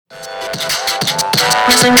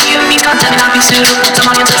content may not be suitable to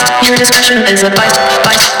some audiences. Your discretion is advised.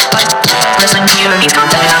 Wrestling POV's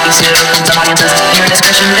content may not be suitable to some audiences. Your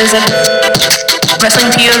discretion is advised.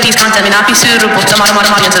 Wrestling POV's content may not be suitable to modern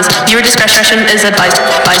audiences. Your discretion is advised.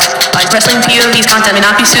 Wrestling POV's content may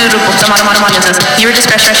not be suitable to modern audiences. Your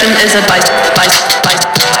discretion is advised.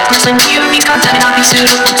 Wrestling POV's content may not be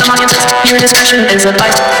suitable to some audiences. Your discretion is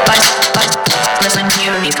advised. Wrestling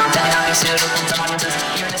POV's content may not be suitable to some audiences.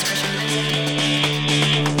 Your discretion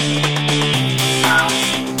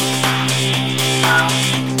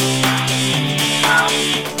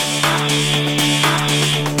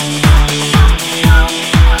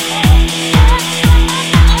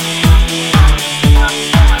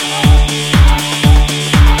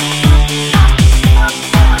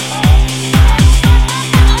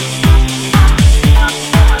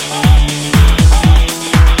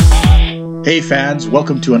Hey fans,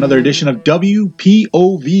 welcome to another edition of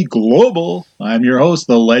WPOV Global. I'm your host,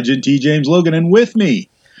 the legend T. James Logan, and with me,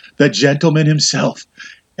 the gentleman himself,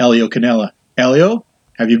 Elio Canella. Elio,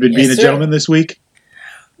 have you been being a gentleman this week?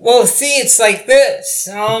 Well, see, it's like this.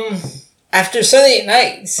 After Sunday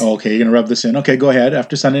nights. Okay, you're going to rub this in. Okay, go ahead.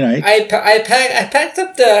 After Sunday night. I packed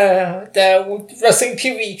up the Wrestling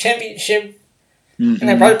POV Championship, and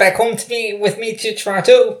I brought it back home with me to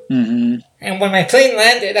Toronto. Mm-hmm. And when my plane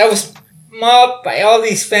landed, I was mobbed by all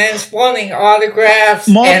these fans wanting autographs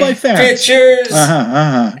and pictures.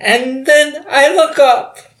 And then I look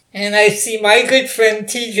up and I see my good friend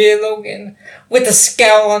TJ Logan with a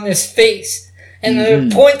scowl on his face and a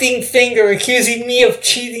pointing finger accusing me of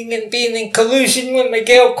cheating and being in collusion with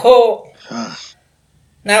Miguel Cole.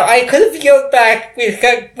 Now, I could have yelled back. We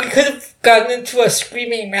could have gotten into a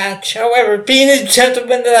screaming match. However, being a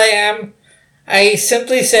gentleman that I am, I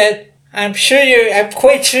simply said, I'm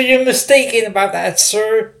quite sure you're mistaken about that,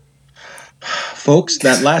 sir. Folks,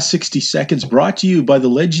 that last 60 seconds brought to you by the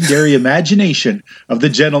legendary imagination of the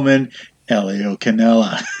gentleman, Elio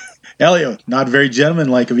Canella. Elio, not very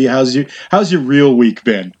gentleman-like of you. How's your real week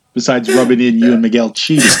been? Besides rubbing in you and Miguel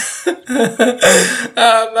cheating.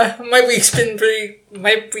 My week's been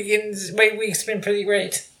pretty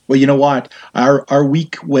great. Well, you know what? Our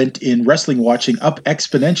week went in wrestling watching up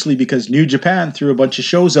exponentially because New Japan threw a bunch of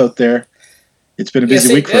shows out there. It's been a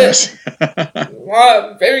busy week for us.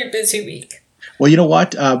 Wow, very busy week. Well, you know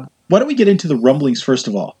what? Why don't we get into the rumblings first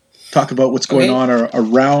of all? Talk about what's going on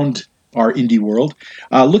around our indie world.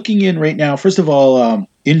 Looking in right now, first of all,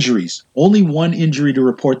 injuries. Only one injury to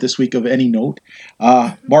report this week of any note.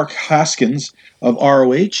 Mark Haskins of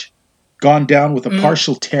ROH gone down with a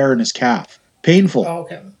partial tear in his calf. Painful. Oh,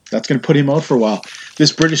 okay. That's going to put him out for a while.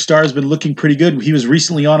 This British star has been looking pretty good. He was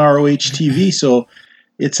recently on ROH TV, so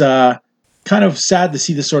it's kind of sad to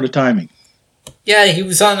see this sort of timing. Yeah, he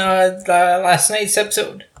was on last night's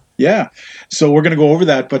episode. Yeah, so we're going to go over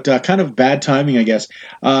that, but kind of bad timing, I guess.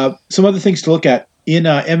 Some other things to look at. In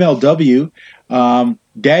MLW, Dago.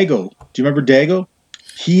 Do you remember Dago?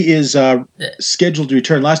 He is scheduled to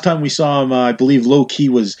return. Last time we saw him, I believe low-key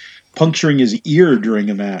was puncturing his ear during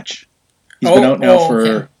a match. He's been out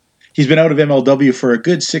now He's been out of MLW for a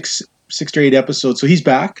good six to 8 episodes, so he's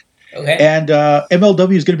back. Okay. And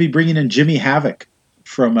MLW is going to be bringing in Jimmy Havoc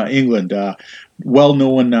from England,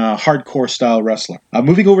 well-known hardcore-style wrestler.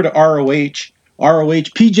 Moving over to ROH,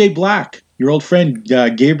 PJ Black, your old friend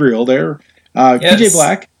Gabriel there. Yes. PJ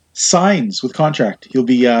Black signs with contract. He'll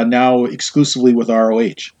be now exclusively with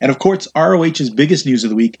ROH. And of course, ROH's biggest news of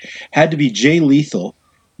the week had to be Jay Lethal,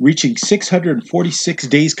 reaching 646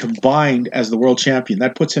 days combined as the world champion.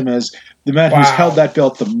 That puts him as the man who's held that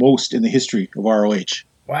belt the most in the history of ROH.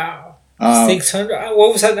 Wow. 600.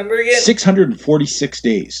 What was that number again? 646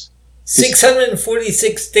 days.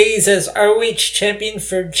 646 days as ROH champion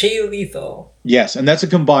for Jay Lethal. Yes, and that's a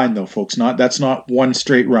combined though, folks. That's not one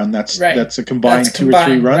straight run. That's a combined 2 or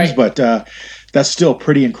 3 runs, but that's still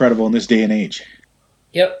pretty incredible in this day and age.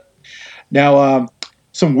 Yep. Now,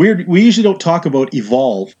 some weird. We usually don't talk about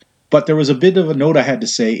Evolve, but there was a bit of a note I had to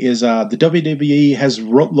say. Is the WWE has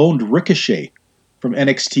loaned Ricochet from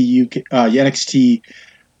NXT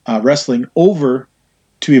Wrestling over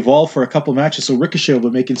to Evolve for a couple matches, so Ricochet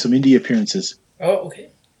will be making some indie appearances. Oh, okay.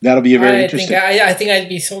 That'll be very interesting. I think I'd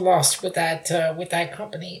be so lost with that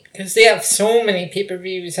company because they have so many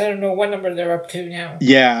pay-per-views. I don't know what number they're up to now.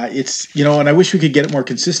 Yeah, it's and I wish we could get it more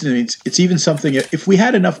consistent. It's even something. If we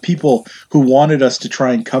had enough people who wanted us to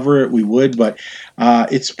try and cover it, we would. But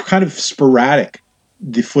it's kind of sporadic.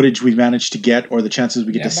 The footage we managed to get, or the chances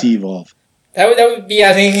we get to see Evolve. That would be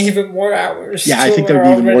adding even more hours. Yeah, I think there would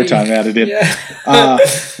be even more time added in. Yeah.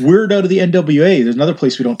 Word out of the NWA. There's another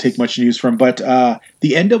place we don't take much news from, but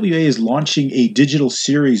the NWA is launching a digital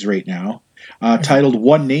series right now titled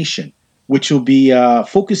One Nation. which will be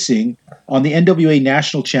focusing on the NWA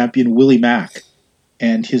national champion Willie Mack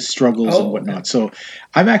and his struggles and whatnot. So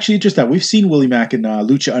I'm actually interested. We've seen Willie Mack in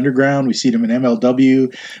Lucha Underground. We've seen him in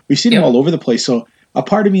MLW. We've seen him all over the place. So a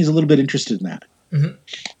part of me is a little bit interested in that. Mm-hmm.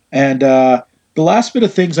 And the last bit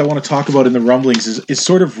of things I want to talk about in the rumblings is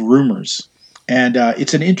sort of rumors. And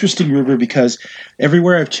it's an interesting rumor because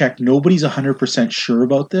everywhere I've checked, nobody's 100% sure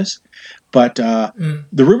about this. But the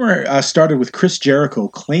rumor started with Chris Jericho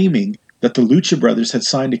claiming that the Lucha Brothers had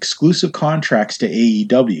signed exclusive contracts to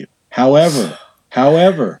AEW.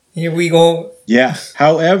 However, here we go. Yeah.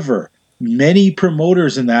 However, many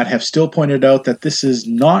promoters in that have still pointed out that this is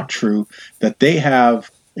not true, that they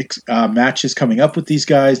have matches coming up with these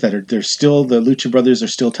guys, that they're still, the Lucha Brothers are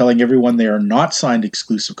still telling everyone they are not signed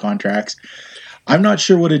exclusive contracts. I'm not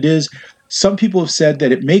sure what it is. Some people have said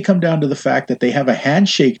that it may come down to the fact that they have a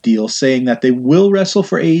handshake deal saying that they will wrestle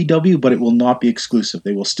for AEW, but it will not be exclusive.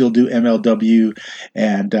 They will still do MLW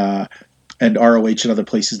and ROH and other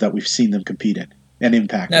places that we've seen them compete in. And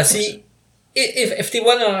Impact. Now, see, if they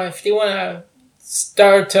wanna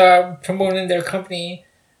start promoting their company,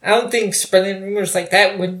 I don't think spreading rumors like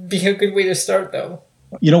that would be a good way to start, though.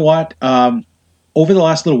 You know what? Over the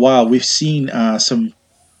last little while, we've seen some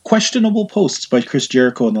questionable posts by Chris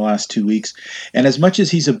Jericho in the last 2 weeks, and as much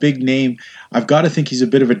as he's a big name, I've got to think he's a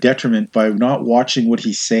bit of a detriment by not watching what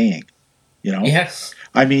he's saying. You know? Yes.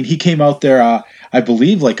 I mean, he came out there, I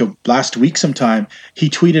believe, last week sometime.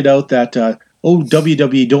 He tweeted out that.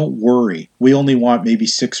 WWE, don't worry. We only want maybe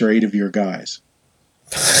 6 or 8 of your guys.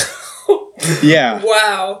 Yeah.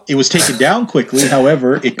 Wow. It was taken down quickly.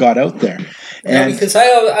 However, it got out there. And because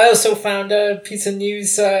I also found a piece of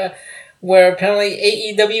news where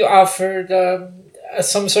apparently AEW offered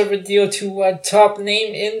some sort of a deal to a top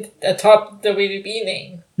name in a top WWE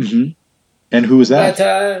name. Mm-hmm. And who was that?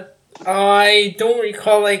 But I don't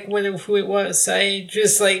recall who it was. I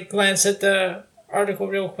just glanced at the article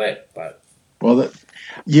real quick, but. Well, I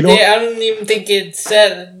don't even think it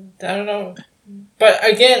said. I don't know. But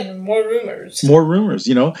again, more rumors. More rumors,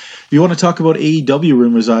 If you want to talk about AEW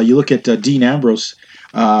rumors, you look at Dean Ambrose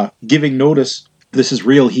giving notice. This is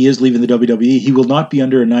real. He is leaving the WWE. He will not be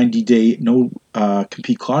under a 90-day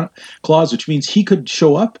no-compete clause, which means he could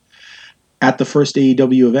show up at the first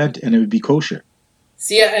AEW event and it would be kosher.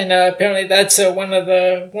 So yeah, and apparently that's one of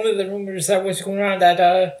the rumors that was going around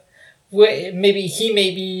that. Maybe he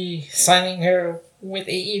may be signing her with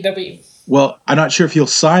AEW. Well, I'm not sure if he'll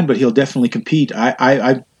sign, but he'll definitely compete.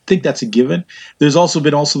 I think that's a given. There's also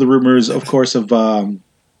been the rumors, of course, of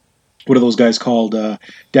what are those guys called?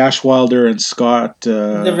 Dash Wilder and Scott.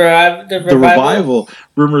 The Revival.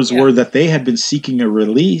 Rumors were that they had been seeking a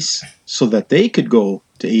release so that they could go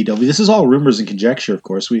to AEW. This is all rumors and conjecture, of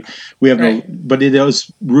course. We have no, but it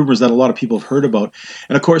is rumors that a lot of people have heard about.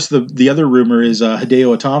 And of course, the other rumor is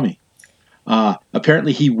Hideo Itami.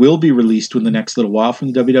 Apparently he will be released in the next little while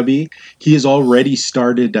from the WWE. He has already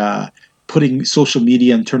started putting social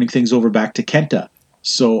media and turning things over back to Kenta.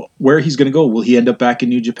 So where he's going to go? Will he end up back in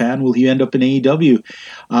New Japan? Will he end up in AEW?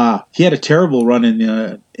 He had a terrible run in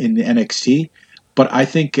NXT, but I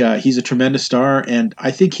think he's a tremendous star, and I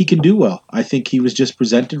think he can do well. I think he was just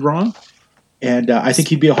presented wrong, and I think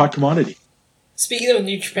he'd be a hot commodity. Speaking of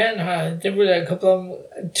New Japan, there were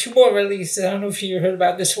 2 more releases. I don't know if you heard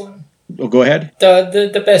about this one. Oh, go ahead.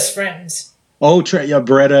 The Best Friends. Oh,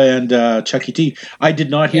 Beretta and Chucky T. I did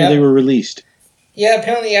not hear they were released. Yeah,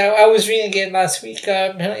 apparently I was reading it last week.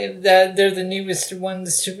 Apparently they're the newest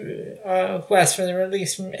ones who asked for the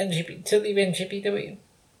release from to leave NJPW.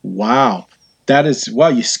 Wow.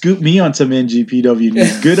 You scooped me on some NJPW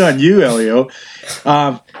news. Good on you, Elio.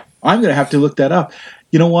 I'm going to have to look that up.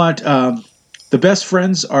 You know what? The Best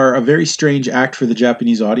Friends are a very strange act for the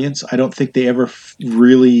Japanese audience. I don't think they ever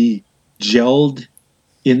really gelled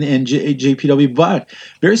in the NJPW, but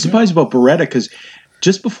very surprised about Beretta because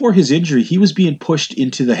just before his injury, he was being pushed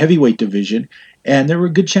into the heavyweight division, and there were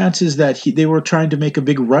good chances that they were trying to make a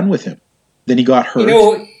big run with him. Then he got hurt.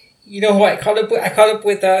 You know who I caught up with? I caught up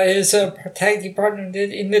with his tag team partner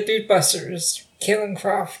in the Dude Busters, Kalen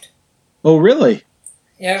Croft. Oh, really?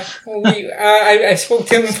 Yeah, I spoke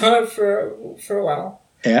to him for a while.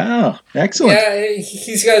 Yeah, excellent. Yeah,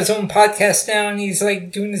 he's got his own podcast now, and he's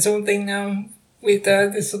doing his own thing now with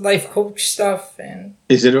this life coach stuff. And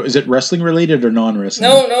is it wrestling related or non-wrestling?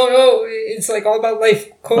 No. It's all about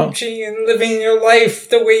life coaching and living your life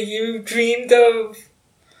the way you dreamed of.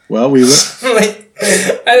 Well, we went.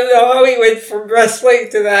 I don't know how we went from wrestling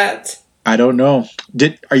to that. I don't know.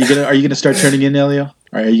 Are you gonna start turning in, Elio?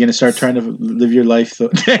 Are you gonna start trying to live your life?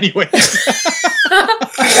 Anyway.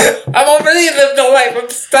 I'm already lived a life. I'm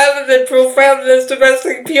standing and profound as the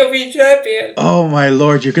wrestling POV champion. Oh my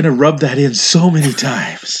lord, you're gonna rub that in so many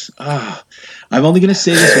times. I'm only gonna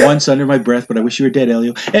say this once under my breath, but I wish you were dead,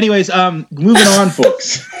 Elio. Anyways, moving on,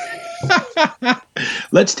 folks.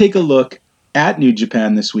 Let's take a look at New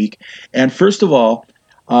Japan this week. And first of all,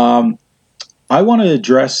 I want to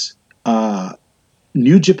address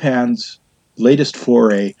New Japan's latest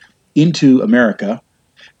foray into America.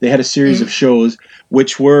 They had a series of shows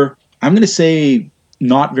which were, I'm going to say,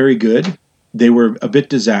 not very good. They were a bit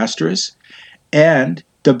disastrous. And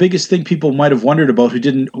the biggest thing people might have wondered about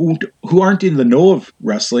who aren't in the know of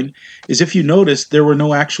wrestling is, if you noticed, there were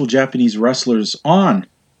no actual Japanese wrestlers on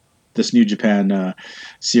this New Japan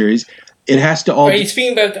series. It has to all. Are you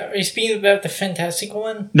speaking about the Fantastic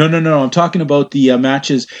one? No. I'm talking about the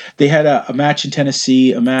matches. They had a match in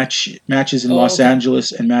Tennessee, matches in Los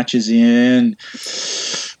Angeles, and matches in.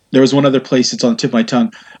 There was one other place that's on the tip of my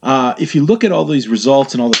tongue. If you look at all these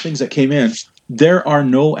results and all the things that came in, there are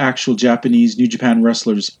no actual Japanese New Japan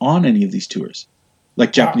wrestlers on any of these tours,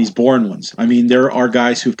 like Japanese-born ones. I mean, there are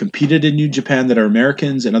guys who've competed in New Japan that are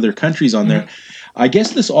Americans and other countries on there. I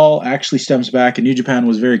guess this all actually stems back, and New Japan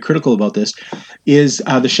was very critical about this, is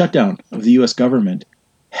the shutdown of the U.S. government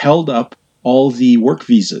held up all the work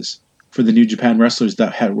visas for the New Japan wrestlers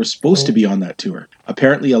that were supposed to be on that tour.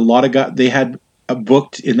 Apparently, a lot of guys, they had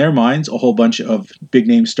booked in their minds a whole bunch of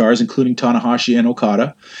big-name stars, including Tanahashi and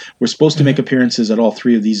Okada, were supposed to make appearances at all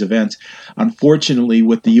three of these events. Unfortunately,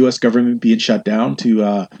 with the U.S. government being shut down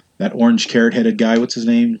to that orange carrot-headed guy, what's his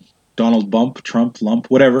name? Donald Bump, Trump, Lump,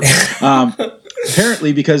 whatever.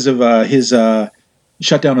 Apparently, because of his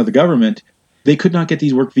shutdown of the government, they could not get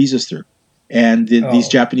these work visas through. And these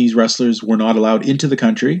Japanese wrestlers were not allowed into the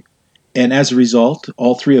country. And as a result,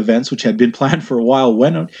 all three events, which had been planned for a while,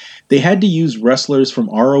 went out. They had to use wrestlers from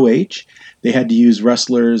ROH. They had to use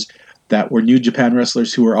wrestlers that were New Japan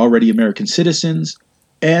wrestlers who were already American citizens.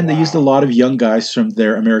 And they used a lot of young guys from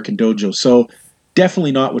their American dojo. So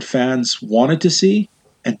definitely not what fans wanted to see.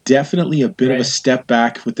 And definitely a bit of a step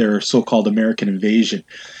back with their so-called American invasion.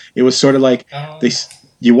 It was sort of like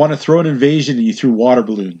you want to throw an invasion and you threw water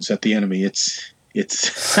balloons at the enemy. It's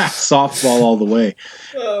softball all the way.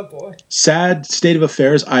 Oh boy! Sad state of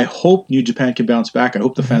affairs. I hope New Japan can bounce back. I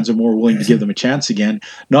hope the fans are more willing to give them a chance again.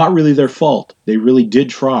 Not really their fault. They really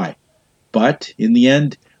did try, but in the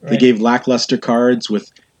end, they gave lackluster cards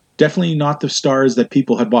with definitely not the stars that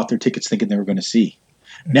people had bought their tickets thinking they were going to see.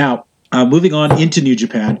 Now. Moving on into New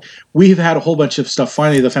Japan, we've had a whole bunch of stuff.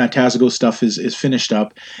 Finally, the Fantastico stuff is finished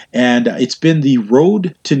up, and it's been the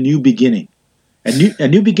road to New Beginning. A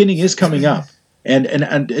new beginning is coming up, and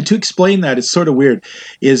to explain that, it's sort of weird.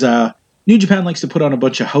 Is New Japan likes to put on a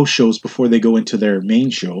bunch of house shows before they go into their main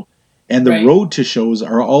show, and the road to shows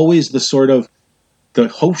are always the sort of the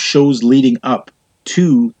host shows leading up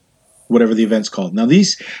to whatever the event's called. Now,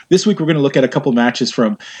 this week we're going to look at a couple matches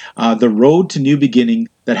from the Road to New Beginning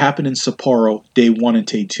that happened in Sapporo, Day 1 and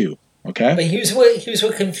Day 2. Okay? But here's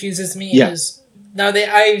what confuses me is, now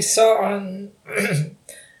that I saw on,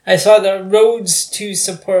 I saw the Roads to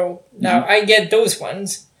Sapporo. Now, I get those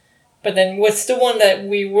ones, but then what's the one that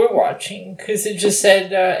we were watching? Because it just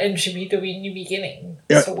said NJPW New Beginning.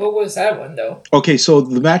 Yeah. So what was that one, though? Okay, so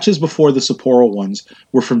the matches before the Sapporo ones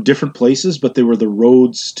were from different places, but they were the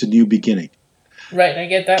Roads to New Beginning. Right, I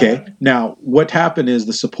get that one. Okay, now, what happened is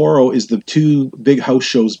the Sapporo is the two big house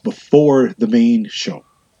shows before the main show.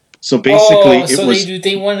 So basically, they do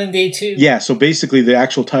Day 1 and Day 2? Yeah, so basically the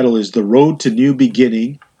actual title is The Road to New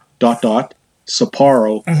Beginning, ...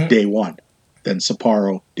 Sapporo, Day 1. Then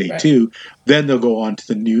Sapporo, Day 2. Then they'll go on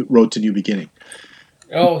to the Road to New Beginning.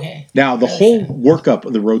 Oh, okay. Now, the whole workup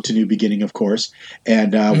of the Road to New Beginning, of course,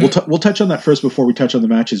 and we'll touch on that first before we touch on the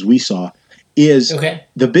matches we saw, is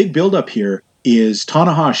the big build-up here is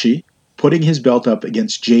Tanahashi putting his belt up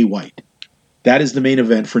against Jay White. That is the main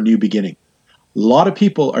event for New Beginning. A lot of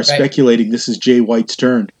people are speculating this is Jay White's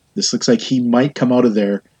turn. This looks like he might come out of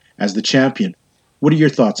there as the champion. What are your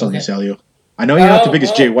thoughts on this, Elio? I know you're not the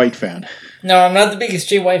biggest Jay White fan. No, I'm not the biggest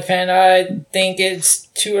Jay White fan. I think it's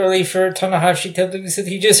too early for Tanahashi to lose it.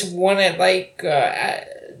 He just won it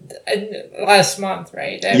last month,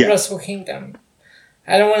 right? At Wrestle Kingdom.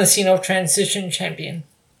 I don't want to see no transition champion.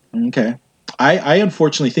 Okay. I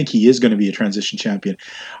unfortunately think he is going to be a transition champion.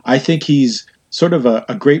 I think he's sort of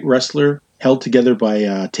a great wrestler held together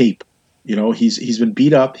by tape. You know, he's been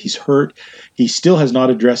beat up. He's hurt. He still has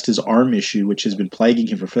not addressed his arm issue, which has been plaguing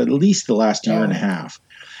him for at least the last year and a half.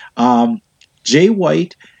 Jay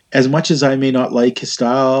White, as much as I may not like his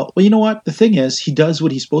style, well, you know what? The thing is, he does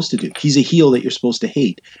what he's supposed to do. He's a heel that you're supposed to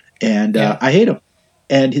hate. And I hate him.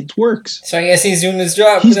 and it works. So I guess he's doing his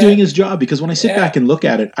job. He's doing his job, because when I sit back and look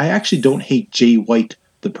at it, I actually don't hate Jay White,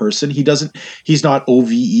 the person. He's not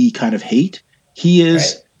OVE kind of hate. He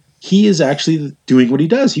is actually doing what he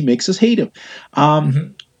does. He makes us hate him.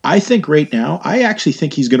 I think right now, I actually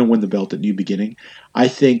think he's going to win the belt at New Beginning. I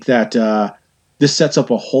think that this sets up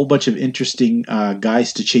a whole bunch of interesting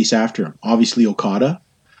guys to chase after him. Obviously Okada,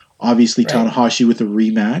 obviously Tanahashi with a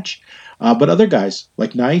rematch, but other guys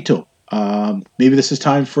like Naito. Maybe this is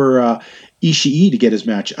time for Ishii to get his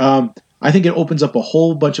match. I think it opens up a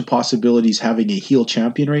whole bunch of possibilities having a heel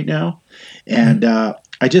champion right now. And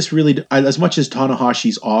I just really, as much as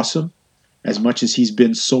Tanahashi's awesome, as much as he's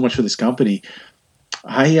been so much for this company,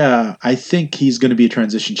 I think he's going to be a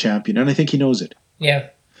transition champion, and I think he knows it. Yeah.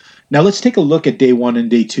 Now let's take a look at day 1 and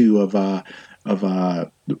day 2 of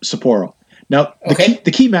Sapporo. Now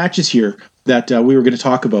the key matches here that we were going to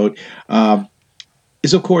talk about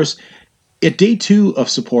is, of course, at day 2 of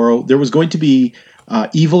Sapporo, there was going to be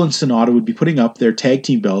Evil and Sonata would be putting up their tag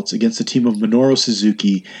team belts against the team of Minoru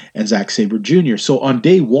Suzuki and Zack Sabre Jr. So on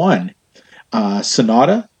day 1,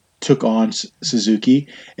 Sonata took on Suzuki,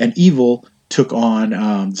 and Evil took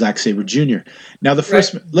on Zack Sabre Jr. Now,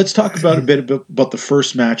 let's talk about a bit about the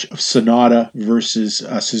first match of Sonata versus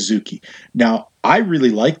Suzuki. Now, I really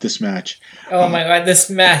like this match. Oh my god, this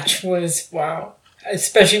match was wow!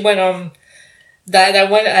 Especially when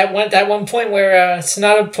that one point where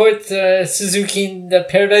Sonata put Suzuki in the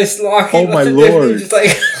Paradise Lock. Oh my lord!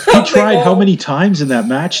 He tried how many times in that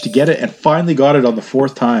match to get it, and finally got it on the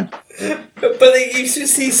 4th time. But like, you should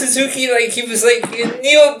see Suzuki, like, he was like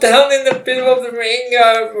kneeled down in the middle of the ring,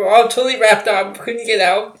 all totally wrapped up, couldn't get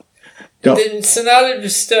out. And then Sonata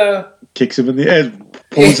just kicks him in the head,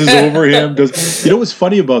 poses over him. You know what's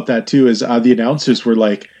funny about that too is the announcers were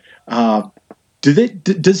like,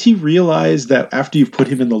 does he realize that after you've put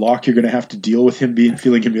him in the lock, you're going to have to deal with him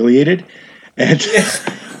feeling humiliated? And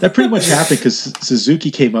that pretty much happened, because Suzuki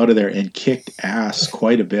came out of there and kicked ass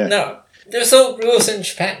quite a bit. No. There's no rules in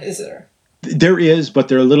Japan, is there? There is, but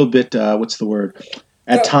they're a little bit, what's the word?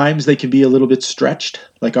 At times they can be a little bit stretched,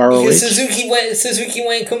 like ROH. Suzuki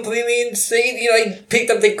went completely insane. He like picked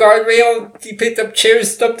up the guardrail, he picked up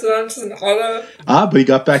chairs, stuffed it onto Sonata. But he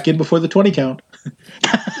got back in before the 20 count.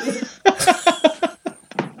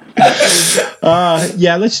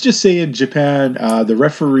 Let's just say in Japan, the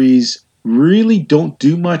referees really don't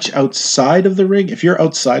do much outside of the ring. If you're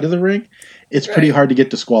outside of the ring, it's pretty hard to get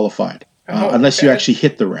disqualified. Unless you actually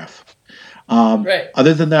hit the ref.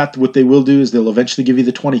 Other than that, what they will do is they'll eventually give you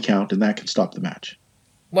the 20 count, and that can stop the match.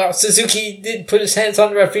 Well, Suzuki did put his hands on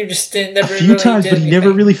the referee, just never a few times, but he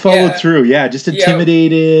never really followed through. Yeah, just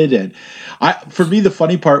intimidated. And for me, the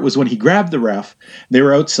funny part was when he grabbed the ref. They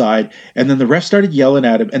were outside, and then the ref started yelling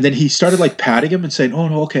at him, and then he started like patting him and saying, "Oh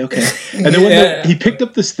no, okay." And then when he picked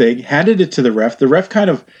up this thing, handed it to the ref kind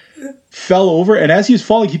of fell over, and as he was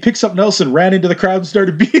falling, he picked something else and ran into the crowd and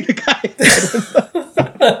started beating the guy.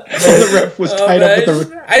 So the ref was tied up with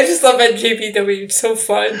the... I just love NJPW. It's so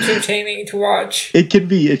fun, entertaining to watch. It can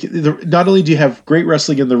be. Not only do you have great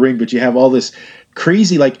wrestling in the ring, but you have all this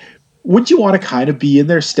crazy, like, wouldn't you want to kind of be in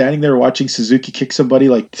there, standing there watching Suzuki kick somebody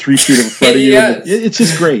like 3 feet in front of you? Yes. It's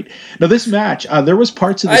just great. Now, this match, there was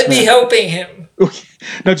parts of this match... I'd be helping him.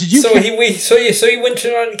 Now, did you? So he wouldn't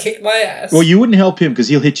turn around and kick my ass. Well, you wouldn't help him because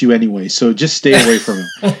he'll hit you anyway. So just stay away from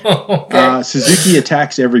him. Okay. Suzuki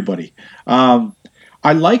attacks everybody.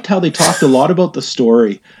 I liked how they talked a lot about the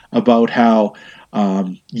story about how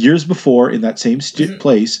years before in that same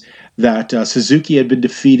place that Suzuki had been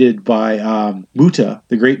defeated by Muta,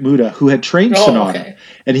 the great Muta, who had trained Sonata,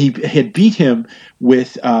 and he had beat him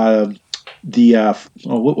with what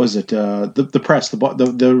was it? The press,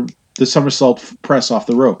 the somersault press off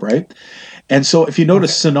the rope, right? And so if you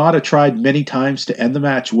notice, Sonata tried many times to end the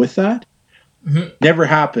match with that. Never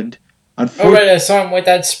happened. I saw him with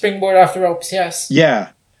that springboard off the ropes, yes.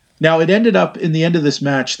 Yeah. Now, it ended up in the end of this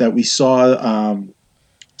match that we saw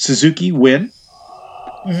Suzuki win.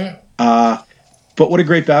 But what a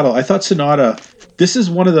great battle. I thought Sonata, this is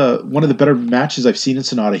one of the better matches I've seen in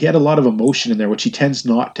Sonata. He had a lot of emotion in there, which he tends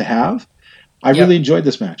not to have. I really enjoyed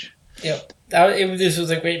this match. Yep. This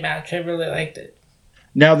was a great match. I really liked it.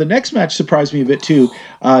 Now, the next match surprised me a bit too.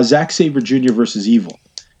 Zack Sabre Jr. versus Evil.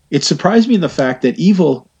 It surprised me in the fact that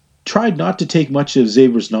Evil tried not to take much of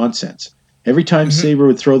Sabre's nonsense. Every time Sabre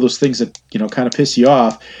would throw those things that, kind of piss you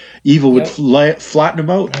off, Evil would flatten him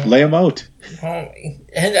out, lay him out.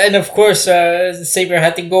 And of course, Sabre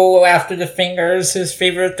had to go after the fingers, his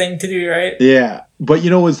favorite thing to do, right? Yeah. But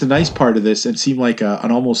what's the nice part of this, and seemed like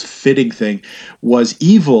an almost fitting thing, was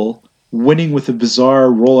Evil winning with a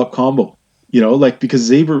bizarre roll-up combo. like because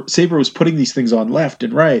Sabre was putting these things on left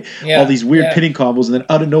and right, all these weird pinning combos, and then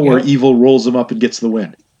out of nowhere, Evil rolls him up and gets the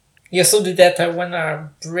win. He also did that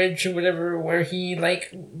one bridge or whatever where he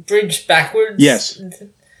bridged backwards. Yes,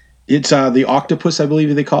 it's the octopus, I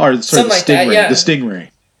believe they call it. Or, sorry, the stingray. The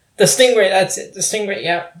stingray. The stingray. That's it. The stingray.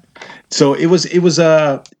 Yeah. So it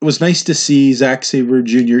was nice to see Zack Sabre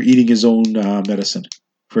Jr. eating his own medicine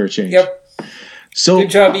for a change. Yep. So good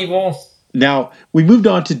job, Evil. Now we moved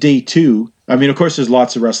on to day 2. I mean, of course, there's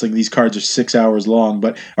lots of wrestling. These cards are 6 hours long,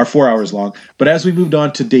 are 4 hours long. But as we moved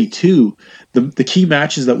on to day 2, the key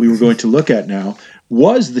matches that we were going to look at now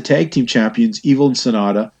was the tag team champions Evil and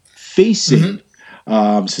Sonata facing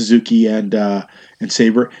Suzuki and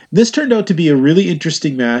Sabre. This turned out to be a really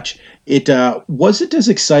interesting match. It wasn't as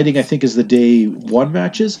exciting, I think, as the day 1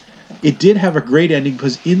 matches. It did have a great ending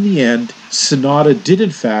because in the end, Sonata did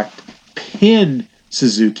in fact pin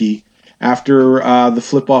Suzuki after the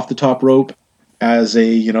flip off the top rope as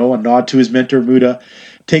a nod to his mentor Muta,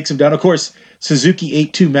 takes him down. Of course, Suzuki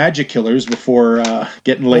ate 2 magic killers before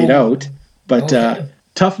getting laid out. But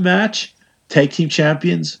tough match. Tag team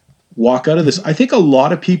champions walk out of this. I think a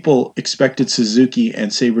lot of people expected Suzuki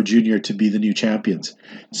and Sabre Jr. to be the new champions.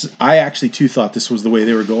 So I actually too thought this was the way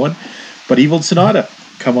they were going. But Evil and Sonata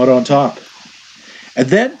come out on top. And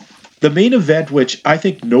then the main event, which I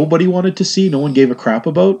think nobody wanted to see, no one gave a crap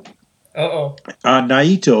about.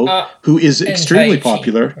 Naito, who is extremely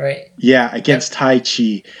popular. Right. Yeah, against Tai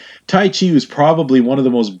Chi. Tai Chi was probably one of the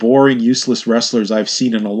most boring, useless wrestlers I've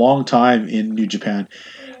seen in a long time in New Japan.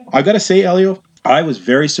 I gotta say, Elio, I was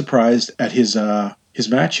very surprised at his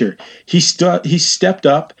match here. He stepped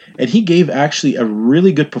up and he gave actually a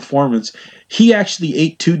really good performance. He actually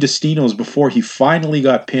ate 2 Destinos before he finally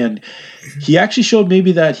got pinned. He actually showed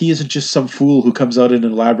maybe that he isn't just some fool who comes out in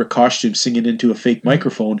an elaborate costume singing into a fake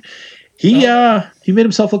microphone. He made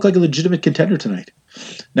himself look like a legitimate contender tonight.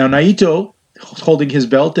 Now Naito holding his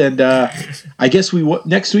belt, and I guess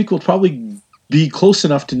next week we'll probably be close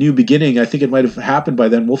enough to New Beginning. I think it might have happened by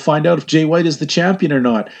then. We'll find out if Jay White is the champion or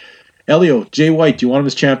not. Elio, Jay White, do you want him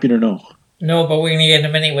as champion or no? No, but we're going to get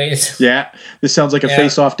him anyways. Yeah, this sounds like a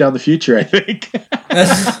face-off down the future, I think. When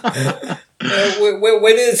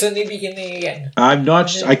is the New Beginning again? I'm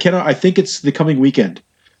not. I cannot. I think it's the coming weekend.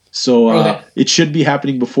 So it should be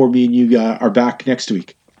happening before me and you are back next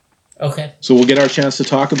week. Okay. So we'll get our chance to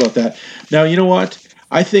talk about that. Now, you know what?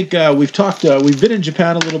 I think we've talked. We've been in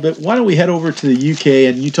Japan a little bit. Why don't we head over to the UK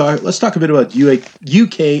and let's talk a bit about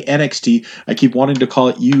UK NXT. I keep wanting to call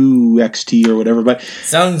it UXT or whatever, but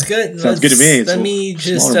sounds good. Sounds good to me. Let me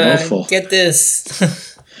just get this.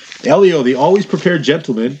 Elio, the always prepared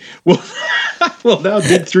gentleman, will now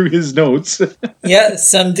dig through his notes. Yeah,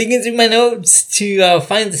 so I'm digging through my notes to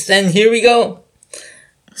find this, and here we go.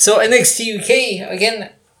 So NXT UK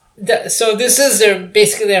again. So this is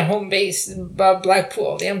basically their home base,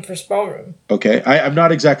 Blackpool, the Empress Ballroom. Okay, I'm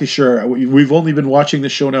not exactly sure. We've only been watching the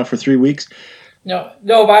show now for 3 weeks. No,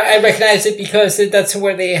 but I recognize it because that's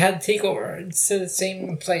where they had TakeOver. It's the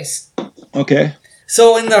same place. Okay.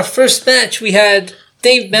 So in the first match, we had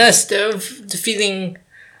Dave Mastiff defeating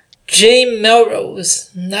Jay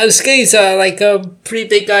Melrose. Now this guy's a pretty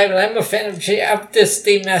big guy, but I'm a fan of this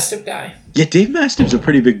Dave Mastiff guy. Yeah, Dave Mastiff's a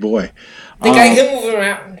pretty big boy. The guy can move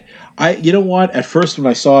around. You know what? At first, when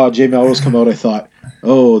I saw Jay Melrose come out, I thought,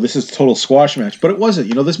 "Oh, this is a total squash match." But it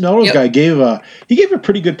wasn't. This Melrose guy gave a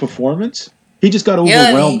pretty good performance. He just got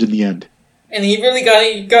overwhelmed in the end. And he really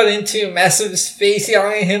got into Mastiff's face,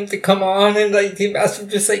 yelling at him to come on, and Mastiff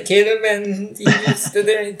just hit him, and he just stood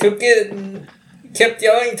there and took it and kept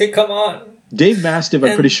yelling to come on. Dave Mastiff,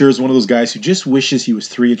 I'm pretty sure, is one of those guys who just wishes he was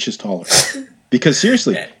 3 inches taller. Because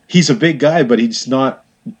seriously, he's a big guy, but he's not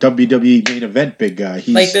WWE main event big guy.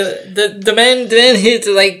 He's the man then hit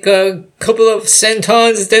a couple of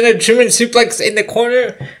sentons, then a German suplex in the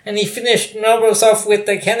corner, and he finished Melrose off with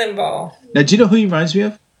the cannonball. Now, do you know who he reminds me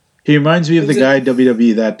of? He reminds me of the guy at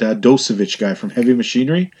WWE, that Dosevich guy from Heavy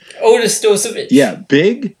Machinery. Otis Dosevich. Yeah,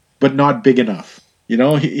 big, but not big enough.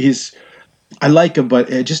 He's... I like him,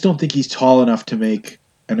 but I just don't think he's tall enough to make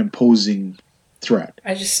an imposing threat.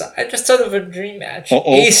 I just thought of a dream match.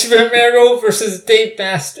 Ace Romero versus Dave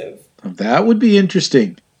Mastiff. That would be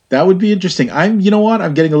interesting. You know what?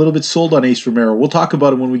 I'm getting a little bit sold on Ace Romero. We'll talk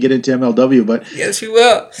about him when we get into MLW, but yes, we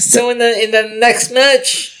will. So in the next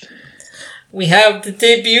match, we have the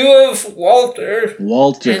debut of Walter.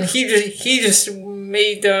 And he just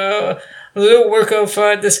made a little work of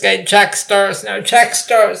this guy Jack Stars. Now Jack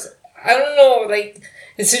Stars, I don't know,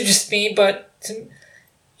 it's just me, but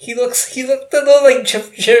he looked a little like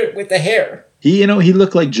Jeff Jarrett with the hair. He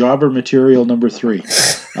looked like jobber material number 3.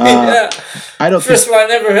 Yeah. I don't First of all, I've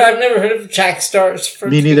never heard of Jack Stars.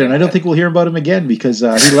 Me neither, and I don't think we'll hear about him again because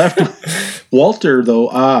he left. Walter,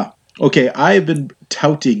 though, okay, I have been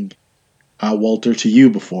touting Walter to you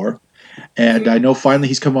before, and I know finally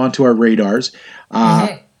he's come onto our radars.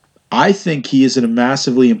 I think he is a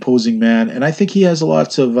massively imposing man, and I think he has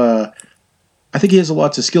lots of. I think he has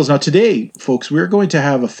lots of skills. Now, today, folks, we're going to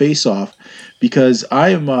have a face-off because I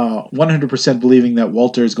am 100% believing that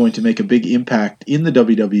Walter is going to make a big impact in the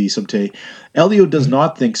WWE someday. Elio does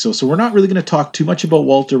not think so, so we're not really going to talk too much about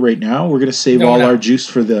Walter right now. We're going to save our juice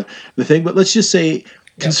for the thing. But let's just say,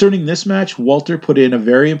 concerning this match, Walter put in a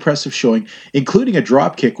very impressive showing, including a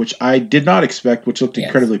drop kick, which I did not expect, which looked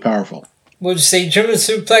incredibly powerful. We'll just say German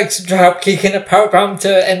suplex, drop kick, and a powerbomb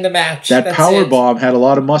to end the match. That powerbomb had a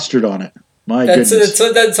lot of mustard on it. My goodness.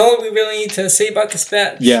 That's all we really need to say about this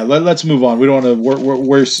match. Yeah, let's move on. We don't want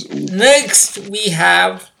to... Next, we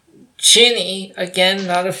have Jinny. Again,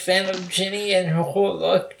 not a fan of Jinny and her whole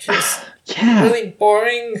look. Just really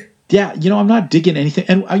boring. Yeah, I'm not digging anything.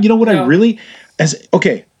 And you know what I really...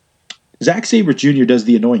 Zack Sabre Jr. does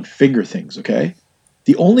the annoying finger things, okay?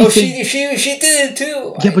 The only thing... She did it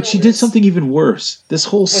too. Yeah, but she did something even worse. This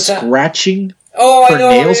whole scratching... Oh, I know.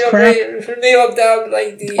 Nails crap. Her nail down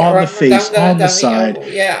like on the face, on the side.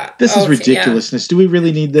 Yeah. This is ridiculousness. Do we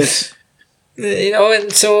really need this?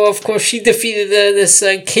 And so of course she defeated this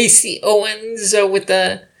Casey Owens with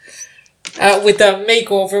the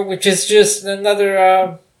makeover, which is just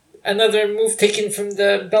another move taken from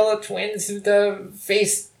the Bella Twins, the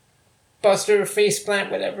face buster, face plant,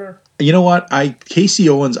 whatever. You know what? Casey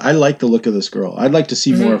Owens. I like the look of this girl. I'd like to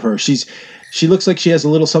see more of her. She looks like she has a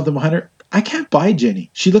little something behind her. I can't buy Jenny.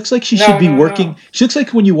 She looks like she should be working. No. She looks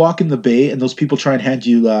like when you walk in the Bay and those people try and hand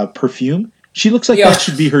you perfume. She looks like that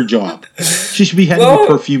should be her job. She should be handing you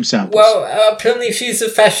perfume samples. Well, apparently she's a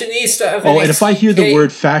fashionista. And if I hear the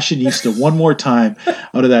word fashionista one more time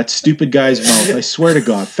out of that stupid guy's mouth, I swear to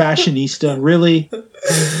God, fashionista, really?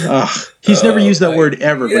 He's never used that word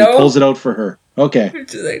ever, but he pulls it out for her. Okay.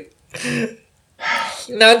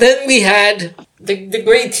 Now then we had the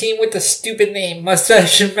great team with the stupid name,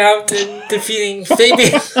 Mustache Mountain, defeating Fabian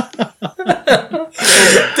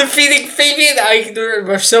Aichner and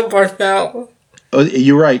Marcel Barthel. Oh,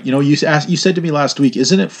 you're right. You said to me last week,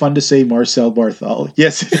 isn't it fun to say Marcel Barthel?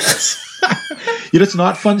 Yes, it is. It's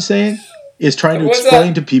not fun saying? Is trying to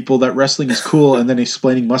explain to people that wrestling is cool and then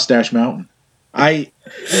explaining Mustache Mountain.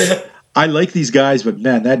 I like these guys, but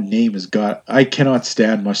man, that name has got... I cannot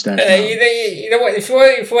stand Mustache Mountain. You know what? If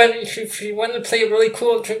you want to play a really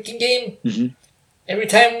cool drinking game, every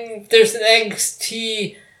time there's an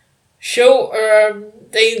NXT show or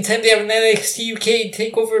they intend to have an NXT UK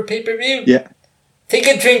takeover pay-per-view, take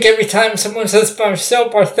a drink every time someone says Marcel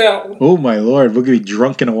Barthel. Oh my Lord, we're going to be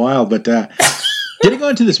drunk in a while, but... Getting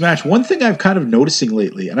on to this match, one thing I've kind of noticing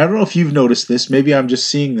lately, and I don't know if you've noticed this, maybe I'm just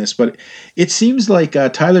seeing this, but it seems like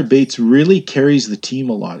Tyler Bates really carries the team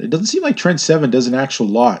a lot. It doesn't seem like Trent Seven does an actual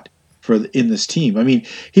lot in this team. I mean,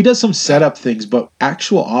 he does some setup things, but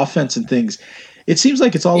actual offense and things, it seems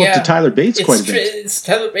like it's all up to Tyler Bates quite a bit. It's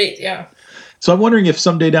Tyler Bates, yeah. So I'm wondering if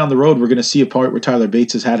someday down the road we're going to see a part where Tyler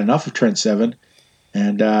Bates has had enough of Trent Seven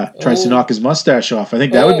and tries to knock his mustache off. I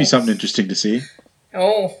think that would be something interesting to see.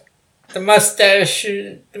 Oh, the mustache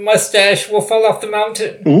will fall off the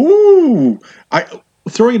mountain. Ooh!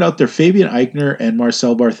 Throwing it out there, Fabian Aichner and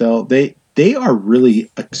Marcel Barthel, they are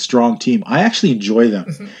really a strong team. I actually enjoy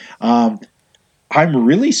them. I'm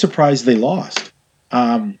really surprised they lost.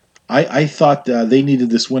 I thought they needed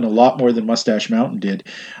this win a lot more than Mustache Mountain did.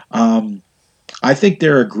 I think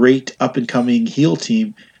they're a great up-and-coming heel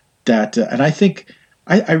team that, and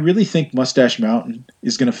I really think Mustache Mountain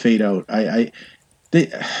is going to fade out.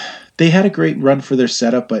 They had a great run for their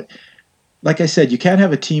setup, but like I said, you can't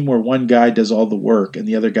have a team where one guy does all the work and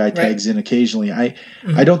the other guy tags in occasionally. I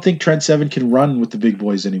don't think Trent Seven can run with the big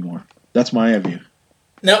boys anymore. That's my view.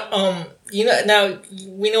 Now, now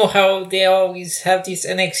we know how they always have these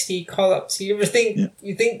NXT call-ups. You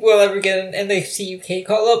think we'll ever get an NXT UK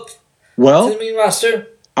call-up? Well, to the main roster.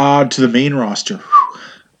 To the main roster.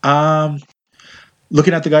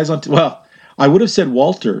 Looking at the guys on. I would have said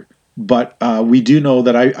Walter. But we do know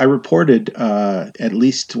that I reported at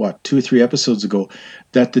least, 2 or 3 episodes ago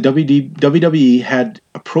that the WWE had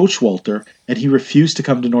approached Walter and he refused to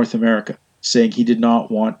come to North America, saying he did not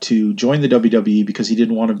want to join the WWE because he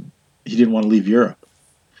didn't want to leave Europe.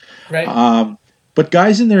 Right. But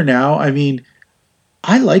guys in there now, I mean,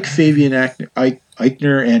 I like Fabian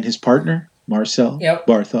Aichner and his partner, Marcel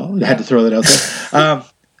Barthel. I had to throw that out there.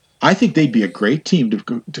 I think they'd be a great team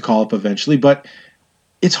to call up eventually, but...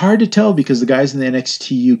 it's hard to tell because the guys in the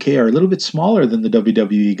NXT UK are a little bit smaller than the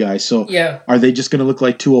WWE guys. So Yeah. are they just going to look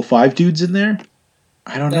like 205 dudes in there?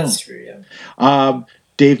 I don't know. That's true, yeah.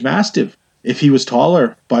 Dave Mastiff, if he was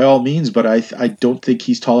taller, by all means, but I don't think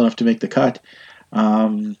he's tall enough to make the cut.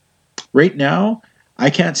 Right now, I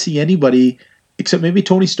can't see anybody except maybe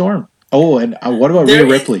Toni Storm. Oh, and what about Rhea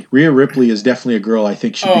Ripley? Rhea Ripley is definitely a girl I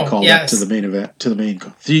think should be called up to the main event.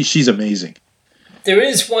 She's amazing. There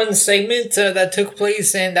is one segment that took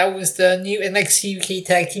place, and that was the new NXT UK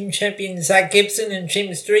Tag Team Champion Zach Gibson and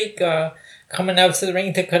James Drake coming out to the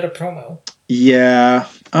ring to cut a promo. Yeah,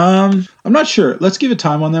 I'm not sure. Let's give it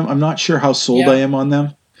time on them. I'm not sure how sold I am on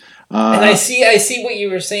them. And I see what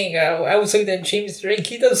you were saying. I was looking at James Drake.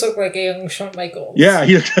 He does look like a young Shawn Michaels. Yeah,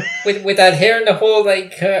 with that hair and the whole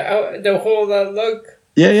look.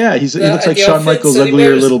 Yeah. He looks like Shawn Michaels'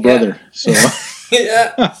 uglier little brother. So.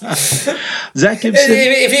 Yeah. Zach Gibson.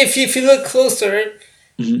 If you look closer,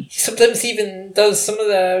 he sometimes even does some of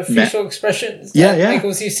the facial expressions that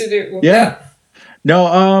Michaels used to do. Yeah.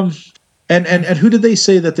 No. And who did they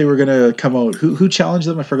say that they were going to come out? Who challenged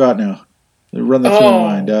them? I forgot now. Run that through my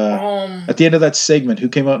mind. At the end of that segment, who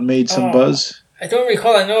came out and made some buzz? I don't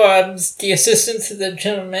recall. I know the assistant to the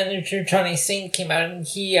general manager, Johnny Saint, came out, and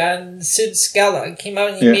he and Sid Scala came out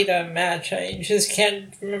and he made a match. I just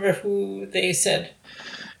can't remember who they said.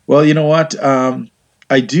 Well, you know what?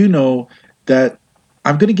 I do know that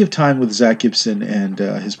I'm going to give time with Zach Gibson and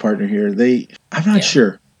his partner here. I'm not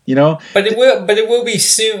sure. You know, but it will be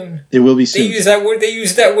soon. It will be soon. They use that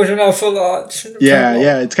word an awful lot.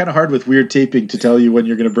 Yeah. It's kind of hard with weird taping to tell you when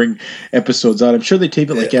you're going to bring episodes out. I'm sure they tape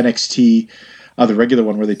it like NXT, the regular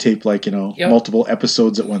one where they tape multiple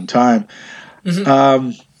episodes at one time.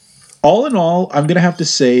 Mm-hmm. All in all, I'm going to have to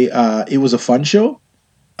say it was a fun show.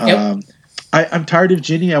 I'm tired of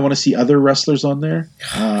Ginny. I want to see other wrestlers on there.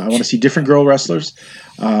 I want to see different girl wrestlers.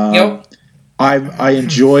 I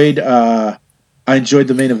enjoyed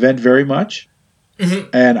the main event very much,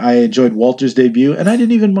 and I enjoyed Walter's debut, and I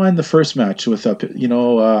didn't even mind the first match with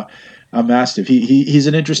Mastiff. He's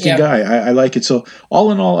an interesting guy. I like it. So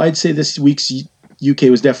all in all, I'd say this week's UK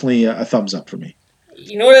was definitely a thumbs up for me.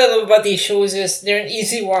 You know what I love about these shows is they're an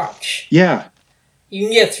easy watch. Yeah. You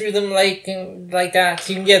can get through them like that.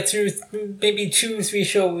 You can get through maybe 2-3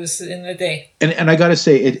 shows in a day. And I gotta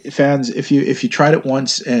say, fans, if you tried it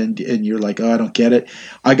once and you're like, oh, I don't get it,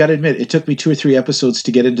 I gotta admit, it took me 2 or 3 episodes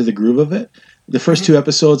to get into the groove of it. The first 2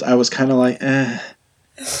 episodes, I was kind of like,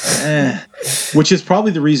 which is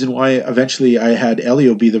probably the reason why eventually I had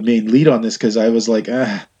Elio be the main lead on this, because I was like,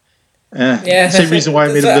 Same reason why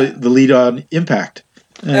I made him the lead on Impact.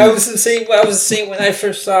 I was the same when I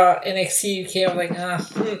first saw NXT UK. I'm like,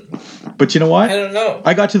 But you know what? I don't know.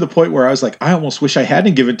 I got to the point where I was like, I almost wish I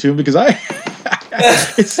hadn't given to him because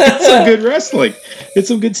it's some good wrestling. It's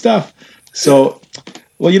some good stuff. So,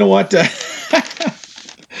 well, you know what?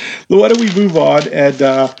 Why don't we move on and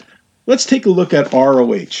let's take a look at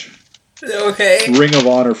ROH. Okay. Ring of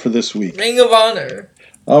Honor for this week. Ring of Honor.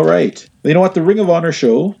 All right. You know what? The Ring of Honor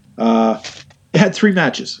show, it had 3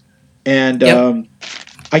 matches. And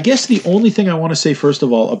I guess the only thing I want to say, first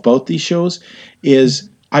of all, about these shows is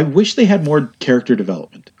I wish they had more character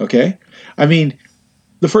development, okay? I mean,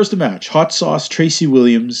 the first match, Hot Sauce Tracy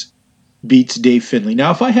Williams beats Dave Finlay.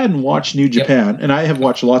 Now, if I hadn't watched New Japan, and I have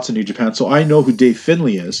watched lots of New Japan, so I know who Dave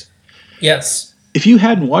Finlay is. Yes. If you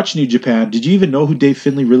hadn't watched New Japan, did you even know who Dave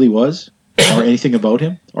Finlay really was? Or anything about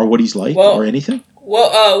him? Or what he's like? Or anything?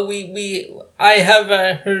 Well, I have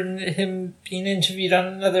heard him being interviewed on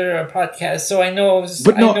another podcast, so I know.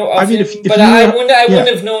 I wouldn't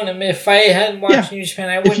have known him if I hadn't watched New Japan.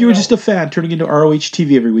 I wouldn't. If you were just a fan turning into ROH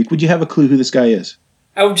TV every week, would you have a clue who this guy is?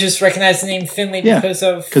 I would just recognize the name Finlay because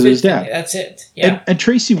of his dad. That's it. Yeah. And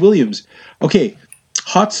Tracy Williams. Okay,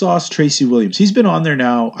 Hot Sauce Tracy Williams. He's been on there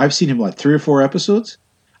now. I've seen him 3 or 4 episodes.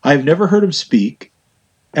 I've never heard him speak,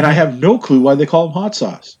 and I have no clue why they call him Hot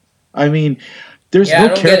Sauce. I mean, there's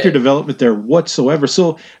no character development there whatsoever.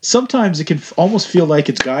 So sometimes it can almost feel like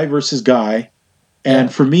it's guy versus guy.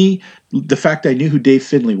 And for me, the fact I knew who Dave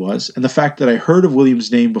Finlay was and the fact that I heard of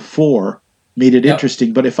Williams' name before made it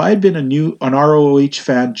interesting. But if I had been an ROH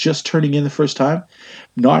fan just turning in the first time,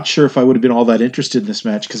 not sure if I would have been all that interested in this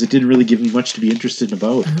match because it didn't really give me much to be interested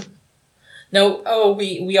about. Mm-hmm. No,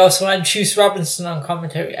 we also had Juice Robinson on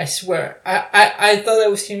commentary. I swear, I thought I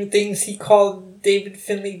was hearing things he called David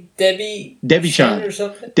Finlay Debbie Chan or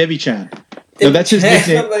something. Debbie Chan. No, that's his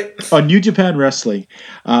nickname on New Japan Wrestling.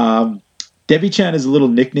 Debbie Chan is a little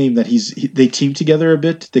nickname that they team together a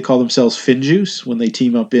bit. They call themselves Finjuice when they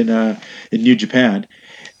team up in New Japan.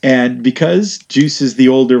 And because Juice is the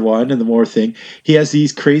older one and the more thing, he has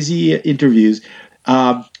these crazy interviews.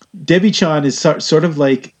 Debbie Chan is sort of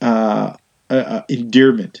like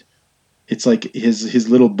endearment. It's like his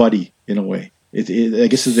little buddy in a way. I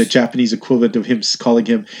guess it's the Japanese equivalent of him calling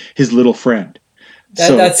him his little friend.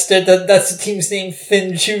 That's the team's name,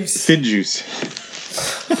 Thin Juice. Thin Juice.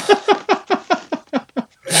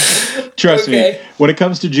 Trust me, when it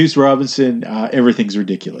comes to Juice Robinson, everything's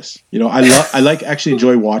ridiculous. I actually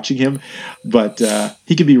enjoy watching him, but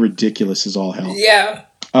he can be ridiculous as all hell. Yeah.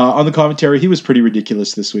 On the commentary, he was pretty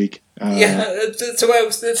ridiculous this week. That's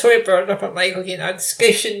why I brought it up. I'm like, okay, now this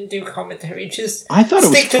guy shouldn't do commentary. Just I thought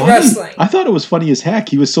stick it was to funny. wrestling. I thought it was funny as heck.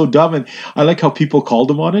 He was so dumb, and I like how people called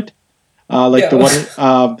him on it. The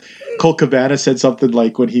one Colt Cabana said something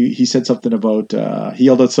like when he said something about he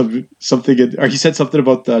yelled out something or he said something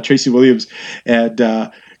about Tracy Williams, and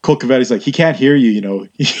Colt Cabana's like, he can't hear you.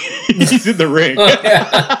 He's in the ring. Oh,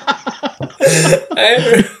 yeah.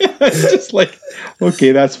 It's just like,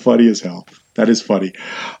 okay, that's funny as hell. That is funny.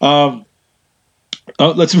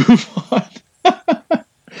 Let's move on.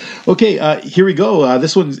 Okay, here we go.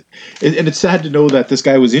 This one's, and it's sad to know that this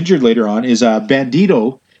guy was injured later on, is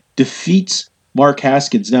Bandito defeats Mark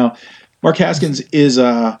Haskins. Now, Mark Haskins is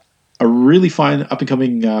a really fine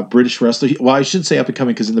up-and-coming British wrestler. Well, I shouldn't say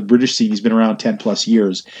up-and-coming because in the British scene he's been around 10 plus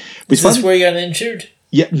years. But is this where he got injured?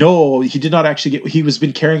 Yeah, no, he did not actually he was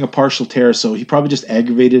been carrying a partial tear, so he probably just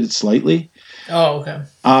aggravated it slightly. Oh, okay.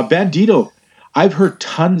 Bandito, I've heard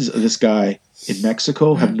tons of this guy in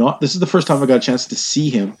Mexico. This is the first time I got a chance to see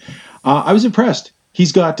him. I was impressed.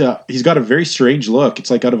 He's got a very strange look.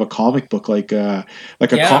 It's like out of a comic book, like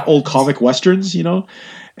old comic westerns,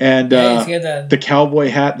 And the cowboy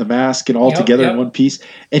hat and the mask and all together in one piece.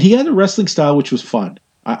 And he had a wrestling style which was fun.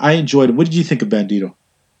 I enjoyed it. What did you think of Bandito?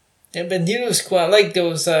 Yeah, Bandito's cool. I like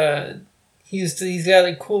those. He's got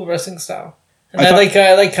a cool wrestling style, and I like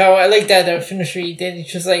that finisher he did. He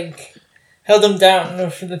just like held him down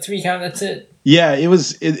for the 3 count. That's it. Yeah, it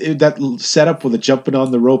was that setup with the jumping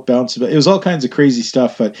on the rope, bouncing. It was all kinds of crazy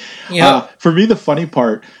stuff. But for me, the funny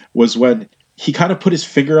part was when he kind of put his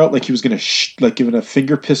finger out like he was going to giving a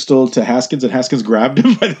finger pistol to Haskins, and Haskins grabbed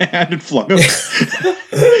him by the hand and flung him. I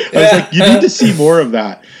was like, you need to see more of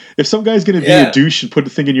that. If some guy's going to be a douche and put a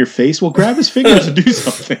thing in your face, well, grab his fingers and do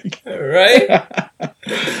something. Right?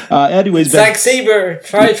 Anyways, Zack Sabre,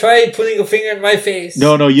 try putting a finger in my face.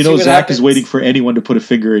 No, Zack is waiting for anyone to put a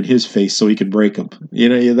finger in his face so he can break him.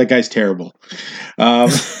 That guy's terrible.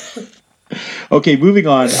 Okay, moving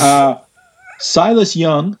on. Silas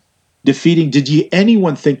Young defeating.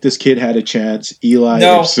 Anyone think this kid had a chance? Eli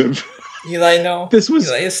Ibsen. Eli, no.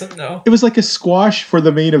 Eli Ibsen, no. It was like a squash for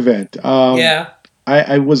the main event. I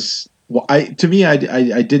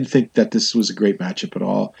didn't think that this was a great matchup at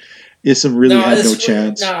all. Isam really had no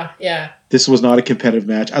chance. This was not a competitive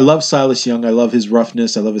match. I love Silas Young. I love his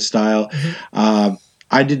roughness. I love his style. Mm-hmm.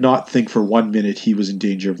 I did not think for 1 minute he was in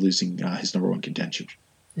danger of losing his number 1 contention.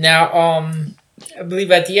 Now, I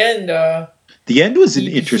believe at the end... the end was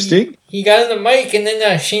interesting. He got on the mic, and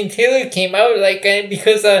then Shane Taylor came out,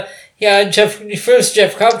 because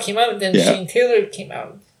Jeff Cobb came out, and then Shane Taylor came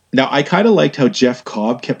out. Now, I kind of liked how Jeff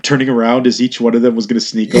Cobb kept turning around as each one of them was going to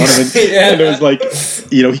sneak on him. And it was like,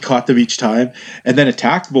 he caught them each time and then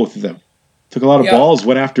attacked both of them. Took a lot of balls,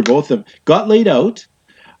 went after both of them. Got laid out.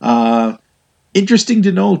 Interesting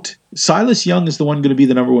to note, Silas Young is the one going to be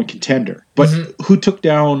the number 1 contender. But who took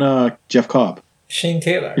down Jeff Cobb? Shane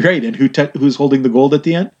Taylor. Right, and who's holding the gold at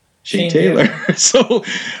the end? Shane Taylor. So...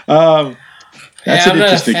 that's an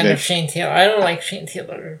interesting thing. I'm not a fan of Shane Taylor. I don't like Shane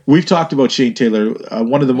Taylor. We've talked about Shane Taylor.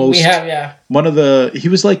 One of the most... We have, yeah. He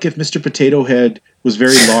was like if Mr. Potato Head was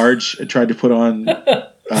very large and tried to put on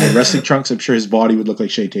wrestling trunks, I'm sure his body would look like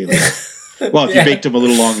Shane Taylor. Well, if you baked him a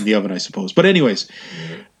little long in the oven, I suppose. But anyways,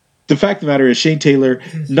 the fact of the matter is Shane Taylor,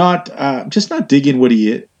 just not digging what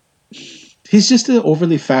he is. He's just an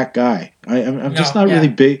overly fat guy. I'm just not really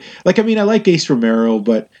big. I like Ace Romero,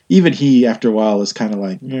 but even he, after a while, is kind of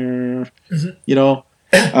like,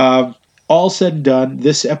 all said and done,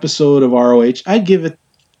 this episode of ROH, I'd give it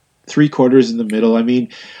 3/4 in the middle.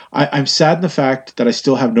 I'm sad in the fact that I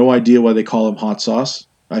still have no idea why they call him hot sauce.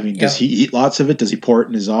 Does he eat lots of it? Does he pour it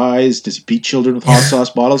in his eyes? Does he beat children with hot sauce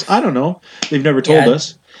bottles? I don't know. They've never told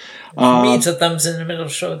us. For me, it's a thumbs in the middle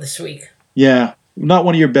show this week. Yeah. Not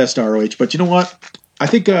one of your best ROH, but you know what? I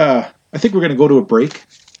think we're going to go to a break.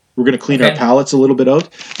 We're going to clean our palates a little bit out.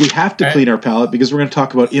 We have to clean our palate because we're going to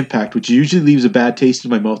talk about Impact, which usually leaves a bad taste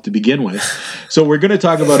in my mouth to begin with. So we're going to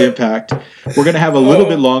talk about Impact. We're going to have a little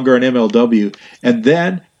bit longer on MLW, and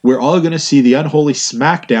then we're all going to see the unholy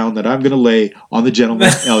smackdown that I'm going to lay on the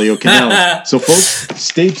gentleman, Elio Canella. So folks,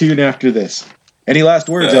 stay tuned after this. Any last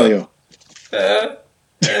words, Elio?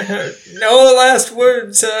 No last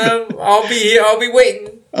words. I'll be here. I'll be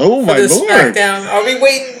waiting. Oh, my for the lord. SmackDown. I'll be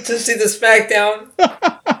waiting to see the SmackDown.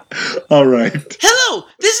 All right. Hello,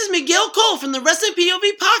 this is Miguel Cole from the Wrestling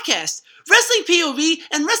POV podcast. Wrestling POV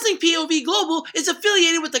and Wrestling POV Global is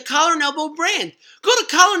affiliated with the Collar and Elbow brand. Go to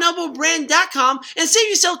collarandelbowbrand.com and save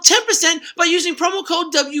yourself 10% by using promo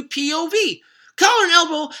code WPOV. Collar and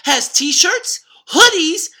Elbow has t-shirts,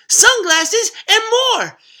 hoodies, sunglasses, and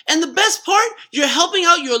more. And the best part, you're helping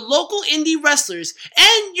out your local indie wrestlers.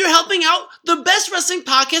 And you're helping out the best wrestling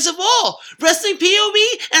podcast of all, Wrestling POV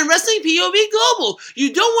and Wrestling POV Global.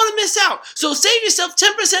 You don't want to miss out. So save yourself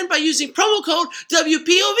 10% by using promo code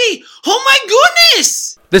WPOV. Oh my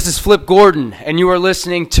goodness! This is Flip Gordon, and you are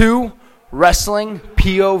listening to Wrestling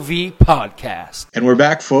POV Podcast. And we're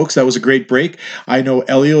back, folks. That was a great break. I know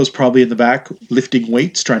Elio is probably in the back lifting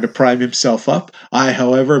weights, trying to prime himself up. I,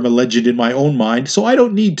 however, am a legend in my own mind, so I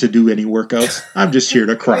don't need to do any workouts. I'm just here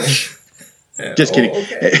to crush. Just kidding.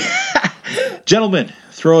 Okay. Gentlemen,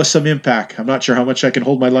 throw us some Impact. I'm not sure how much I can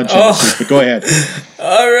hold my lunch in this week, but go ahead.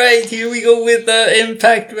 All right, here we go with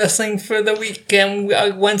Impact Wrestling for the week. And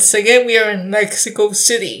once again, we are in Mexico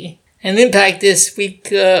City. And Impact this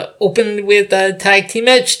week opened with a tag team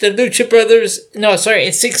match. The Lucha Brothers,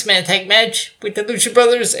 a six-man tag match with the Lucha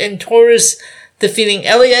Brothers and Taurus defeating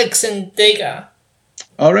LAX and Dega.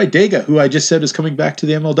 All right, Dega, who I just said is coming back to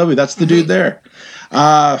the MLW. That's the dude there.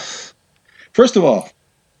 First of all,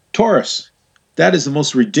 Taurus, that is the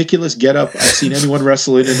most ridiculous getup I've seen anyone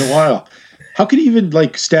wrestle in a while. How could he even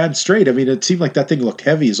stand straight? I mean, it seemed like that thing looked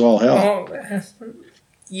heavy as all hell.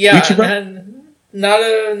 Yeah,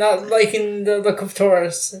 not liking the look of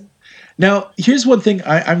Taurus. Now, here's one thing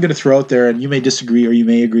I'm going to throw out there, and you may disagree or you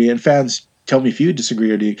may agree, and fans, tell me if you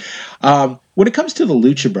disagree or do. When it comes to the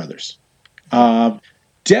Lucha Brothers,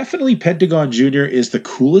 definitely Pentagon Jr. is the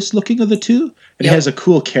coolest looking of the two, and he has a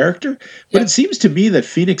cool character. But it seems to me that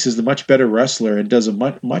Phoenix is the much better wrestler and does a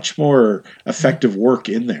much more effective work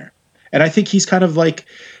in there. And I think he's kind of in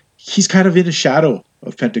the shadow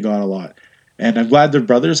of Pentagon a lot. And I'm glad they're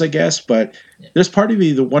brothers, I guess, but there's part of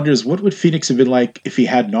me that wonders what would Phoenix have been like if he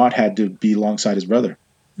had not had to be alongside his brother.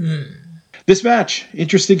 This match,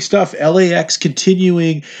 interesting stuff. LAX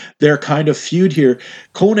continuing their kind of feud here.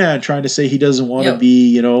 Conan trying to say he doesn't want to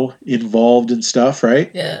be, involved in stuff,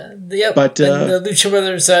 right? Yeah. But and the Lucha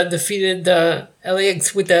Brothers defeated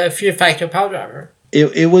LAX with the Fear Factor Power Driver. They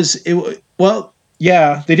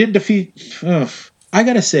didn't defeat. I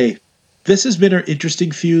gotta say, this has been an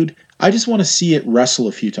interesting feud. I just want to see it wrestle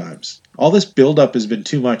a few times. All this build-up has been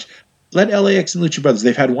too much. Let LAX and Lucha Brothers,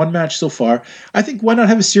 they've had one match so far. I think why not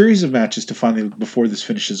have a series of matches to finally, before this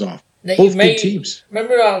finishes off? Both good teams.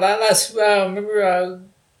 Remember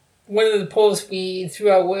one of the polls we threw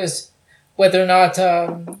out was whether or not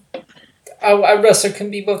a wrestler can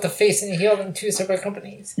be both a face and a heel in two separate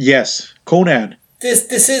companies. Yes. Conan.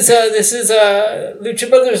 This is Lucha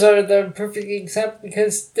Brothers are the perfect example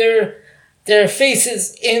because they're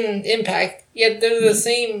faces in Impact, yet they're the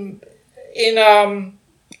same in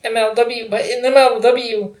MLW. But in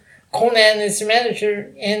MLW, Conan is the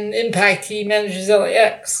manager. In Impact, he manages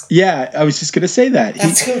LAX. Yeah, I was just going to say that.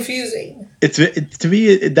 That's confusing. To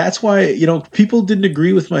me, that's why, people didn't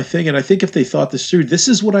agree with my thing, and I think if they thought this through, this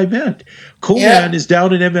is what I meant. Conan is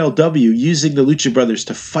down in MLW using the Lucha Brothers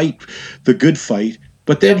to fight the good fight,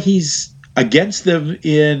 but then he's against them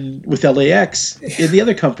with LAX in the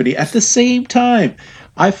other company at the same time.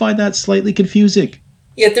 I find that slightly confusing.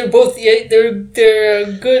 Yet they're both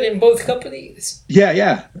they're good in both companies.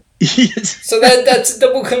 Yeah. So that's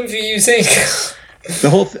double confusing. The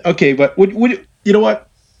whole okay, but would you know what?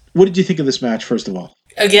 What did you think of this match first of all?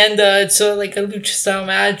 Again, it's like a lucha style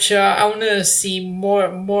match. I want to see more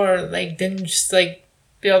than just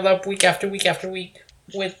build up week after week after week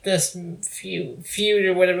with this feud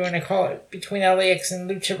or whatever you want to call it between LAX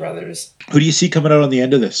and Lucha Brothers. Who do you see coming out on the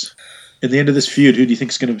end of this? In the end of this feud, who do you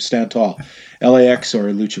think is going to stand tall? LAX or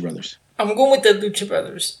Lucha Brothers? I'm going with the Lucha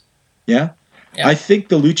Brothers. Yeah? I think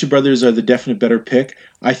the Lucha Brothers are the definite better pick.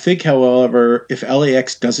 I think, however, if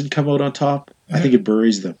LAX doesn't come out on top, I think it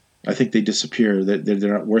buries them. I think they disappear.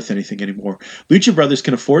 They're not worth anything anymore. Lucha Brothers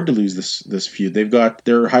can afford to lose this feud. They've got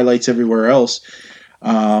their highlights everywhere else.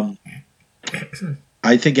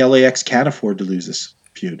 I think LAX can afford to lose this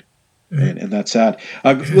feud. And that's sad.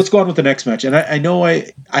 Let's go on with the next match. And I know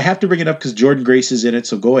I have to bring it up because Jordynne Grace is in it,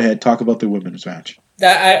 so go ahead. Talk about the women's match.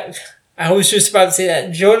 I was just about to say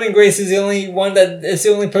that. Jordynne Grace is the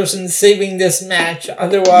only person saving this match.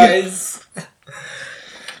 Otherwise...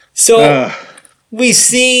 So, we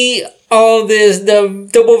see all this, the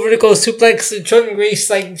double vertical suplex, Jordan Grace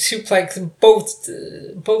suplex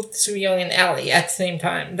both Su Yung and Ali at the same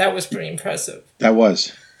time. That was pretty impressive. That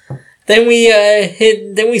was. Then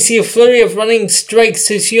we see a flurry of running strikes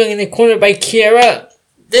to Su Yung in the corner by Kiera.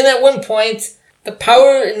 Then at one point, the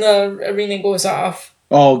power in the arena goes off.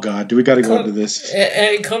 Oh God, do we got to go into this?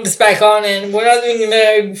 And it comes back on, and we're not even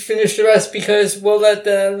going to finish the rest because we'll let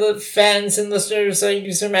the fans and listeners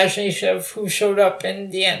use their imagination of who showed up in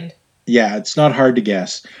the end. Yeah, it's not hard to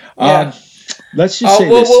guess. Yeah. Let's just say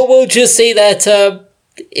this. We'll just say that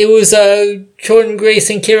it was Jordan Grace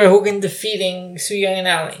and Kiera Hogan defeating Su Yung and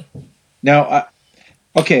Ali. Now,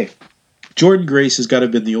 okay, Jordan Grace has got to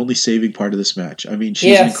have been the only saving part of this match. I mean,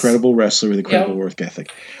 she's an incredible wrestler with incredible work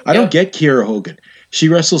ethic. I don't get Kiera Hogan. She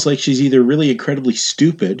wrestles like she's either really incredibly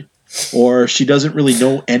stupid or she doesn't really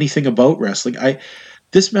know anything about wrestling.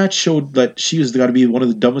 This match showed that she has got to be one of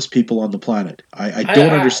the dumbest people on the planet. I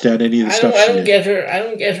don't understand any of the stuff she did. I don't get her.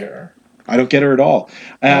 I don't get her at all.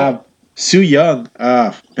 Su Yung,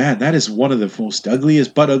 man, that is one of the most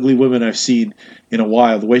ugliest, but ugly women I've seen in a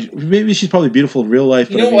while. The way maybe she's probably beautiful in real life.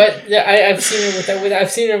 You know what? Yeah, I've seen her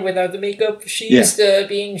I've seen her without the makeup. She used to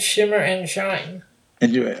be in Shimmer and Shine.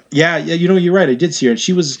 And you're right. I did see her.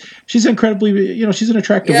 She's incredibly, she's an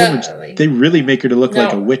attractive woman. They really make her to look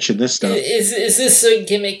like a witch in this stuff. Is this a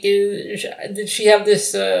gimmick? Did she have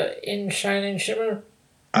this in Shine and Shimmer?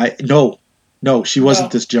 No, she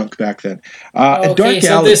wasn't this junk back then. And Dark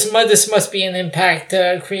so Alley, this must be an Impact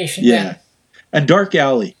creation. Yeah, then. And Dark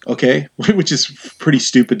Alley, okay, which is pretty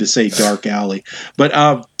stupid to say Dark Alley, but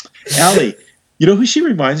Alley, you know who she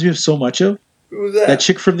reminds me of so much of? Who's that? That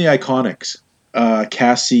chick from the Iconics.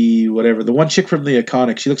 Cassie, whatever. The one chick from the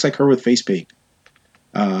Iconics. She looks like her with face paint.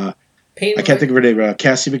 I can't think of her name.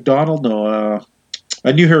 Cassie McDonald? No.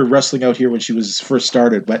 I knew her wrestling out here when she was first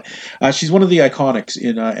started, but she's one of the Iconics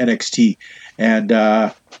in NXT. And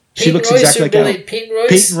she looks exactly like Allie.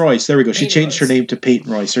 Peyton Royce. There we go. She changed her name to Peyton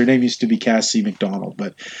Royce. Her name used to be Cassie McDonald,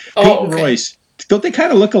 but Peyton Royce. Don't they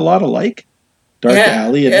kind of look a lot alike? Dark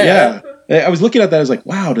Alley. And I was looking at that. I was like,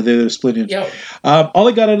 wow, they're splitting. Yep. All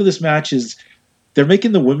I got out of this match is they're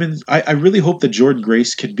making the women. I really hope that Jordan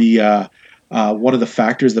Grace can be one of the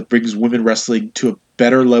factors that brings women wrestling to a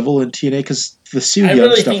better level in TNA because the Su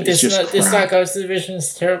Yung stuff is just crap. This Knockouts division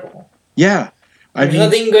is terrible. Yeah. There's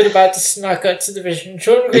nothing good about this Knockouts division.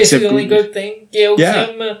 Jordan Grace is the only good thing. Gail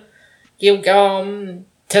Kim,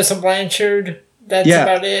 Tessa Blanchard. That's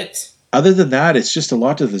about it. Other than that, it's just a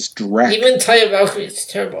lot of this dreck. Even Taya Valkyrie is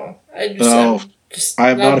terrible.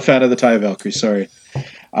 I'm not a fan of the Taya Valkyrie. Sorry.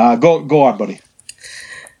 Go on, buddy.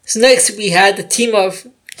 So next we had the team of.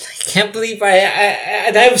 I can't believe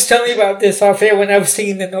I was telling you about this off air when I was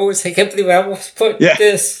taking the notes. I can't believe I almost put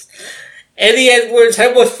this. Eddie Edwards. I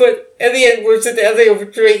almost put Eddie Edwards and Elio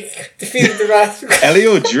Drake defeated the roster.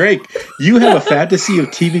 Elio Drake. You have a fantasy of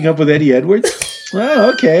teaming up with Eddie Edwards?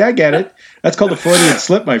 Oh, okay, I get it. That's called a Freudian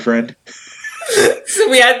slip, my friend. So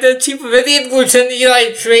we had the team of Eddie Edwards and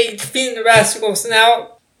Eli Drake defeating the Rascals.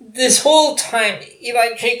 Now, this whole time,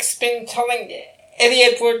 Eli Drake's been telling Eddie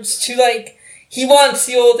Edwards to, he wants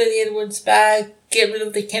the old Eddie Edwards back, get rid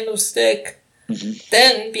of the candlestick. Mm-hmm.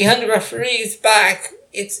 Then, behind the referee's back,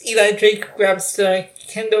 it's Eli Drake who grabs the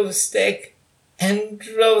candlestick and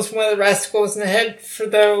drills one of the Rascals in the head for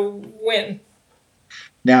the win.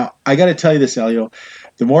 Now, I got to tell you this, Elio.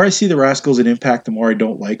 The more I see the Rascals in Impact, the more I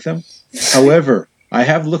don't like them. However, I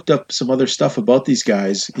have looked up some other stuff about these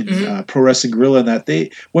guys in Pro Wrestling Guerrilla, and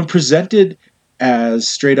that when presented as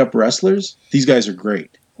straight-up wrestlers, these guys are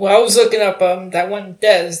great. Well, I was looking up that one,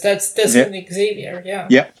 Dez. That's Desmond Xavier, yeah.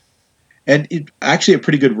 Yeah. And actually a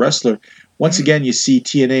pretty good wrestler. Once again, you see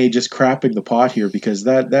TNA just crapping the pot here because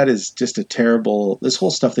that is just a terrible... This whole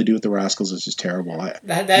stuff they do with the Rascals is just terrible.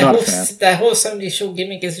 That whole 70s show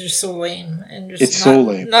gimmick is just so lame. And just so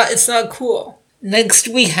lame. It's not cool. Next,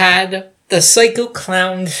 we had the Psycho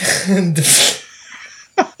Clown...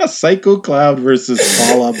 Psycho Clown versus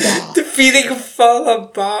Falaba. Defeating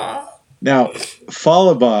Falaba. Now,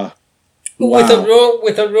 Falaba... Wow.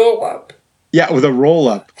 With a roll-up. Yeah, with a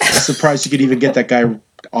roll-up. I'm surprised you could even get that guy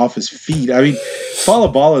off his feet. I mean,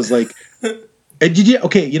 Falaba is like...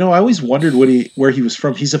 And I always wondered where he was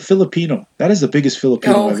from. He's a Filipino. That is the biggest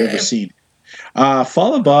Filipino I've ever seen.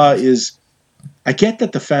 Falaba is... I get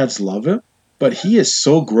that the fans love him, but he is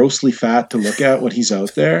so grossly fat to look at when he's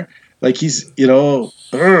out there. Like, he's, ugh.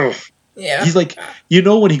 Yeah. He's like,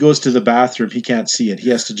 when he goes to the bathroom, he can't see it. He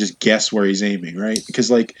has to just guess where he's aiming, right?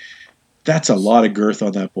 Because, that's a lot of girth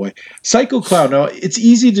on that boy. Psycho Clown. Now, it's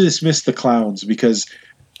easy to dismiss the clowns because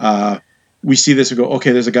we see this and go,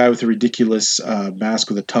 okay, there's a guy with a ridiculous mask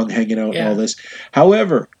with a tongue hanging out and all this.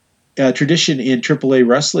 However, tradition in AAA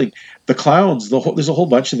wrestling. The Clowns, there's a whole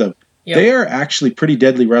bunch of them. Yep. They are actually pretty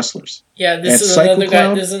deadly wrestlers. Yeah, this And is Psycho another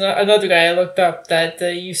Clown? guy. This is another guy I looked up that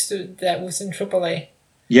that was in AAA.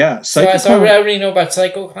 Yeah, So Psycho I Clown. already know about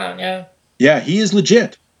Psycho Clown. Yeah. Yeah, he is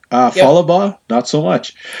legit. Falaba, not so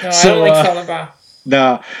much. No, So, I don't like Falaba.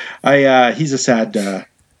 No, he's a sad.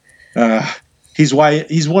 He's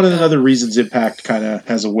one of the other reasons Impact kind of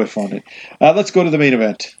has a whiff on it. Let's go to the main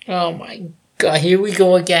event. Oh my god! Here we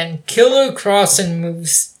go again. Killer Cross and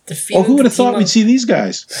Moose. Oh, who would have thought we'd see these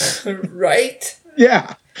guys? Right?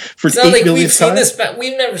 Yeah, for It's not 8 like million we've seen times. this.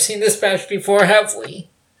 We've never seen this match before, have we?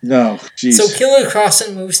 No, jeez. So Killer Cross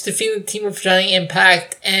and Moose defeated the team of Johnny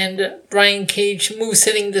Impact and Brian Cage. Moose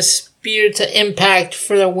hitting the spear to Impact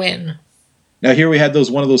for the win. Now here we had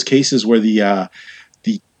one of those cases where the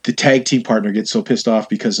tag team partner gets so pissed off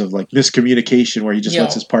because of like miscommunication where he just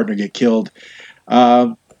lets his partner get killed.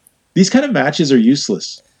 These kind of matches are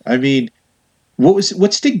useless. I mean,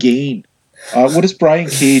 what's the gain? What does Brian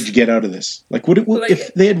Cage get out of this? Like,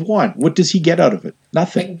 if they had won? What does he get out of it?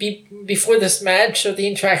 Nothing. Like before this match, or the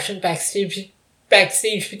interaction backstage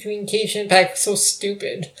between Cage and Impact was so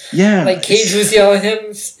stupid. Yeah, like Cage was yelling at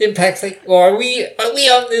him. Impact's like, "Oh, are we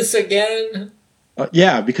on this again?"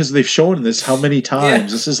 Yeah, because they've shown this how many times? Yeah.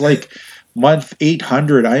 This is like month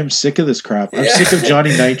 800. I am sick of this crap. I'm sick of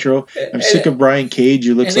Johnny Nitro. I'm sick of Brian Cage,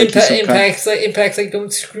 who looks like he's some Impact's like,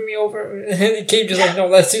 don't screw me over. And Cage is like, no,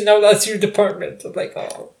 that's your department. I'm like,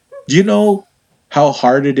 oh. Do you know how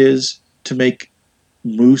hard it is to make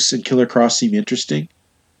Moose and Killer Cross seem interesting?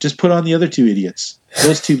 Just put on the other two idiots.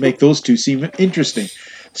 Those two make those two seem interesting.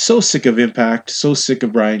 So sick of Impact. So sick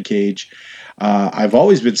of Brian Cage. I've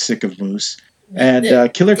always been sick of Moose.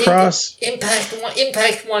 And Killer Cross.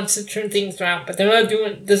 Impact wants to turn things around, but they're not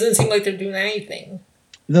doing. Doesn't seem like they're doing anything.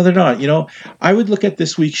 No, they're not. You know, I would look at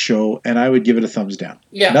this week's show and I would give it a thumbs down.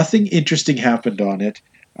 Yeah. Nothing interesting happened on it.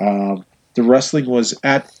 The wrestling was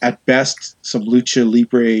at best some lucha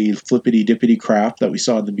libre flippity dippity crap that we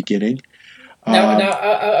saw in the beginning.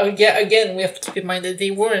 Again, we have to keep in mind that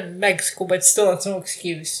they were in Mexico, but still, that's no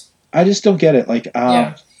excuse. I just don't get it. Like,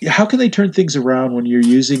 how can they turn things around when you're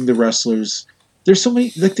using the wrestlers? There's so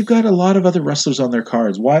many, like they've got a lot of other wrestlers on their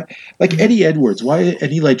cards. Why, like Eddie Edwards,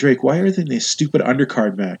 and Eli Drake, why are they in this stupid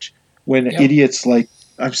undercard match when idiots like,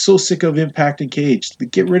 I'm so sick of Impact and Cage.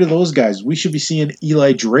 Get rid of those guys. We should be seeing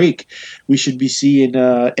Eli Drake. We should be seeing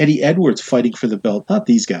Eddie Edwards fighting for the belt, not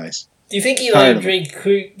these guys. Do you think Eli Drake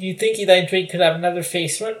could have another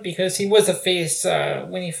face run? Because he was a face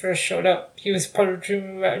when he first showed up. He was part of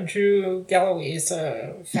Drew Galloway's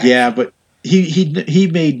faction. Yeah, but he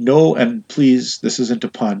made no, and please, this isn't a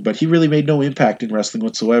pun, but he really made no impact in wrestling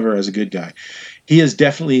whatsoever as a good guy. He is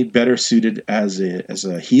definitely better suited as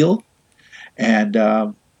a heel, and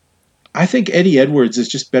I think Eddie Edwards is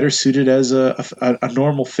just better suited as a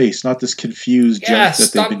normal face, not this confused junk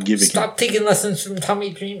that they've been giving him. Stop taking lessons from Tommy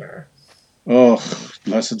Dreamer. Oh,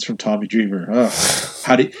 lessons from Tommy Dreamer. Oh,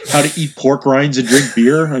 how to eat pork rinds and drink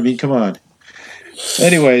beer? I mean, come on.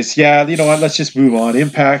 Anyways, yeah, you know what? Let's just move on.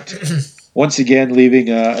 Impact, once again, leaving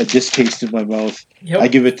a distaste in my mouth. Yep. I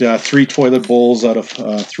give it 3 toilet bowls out of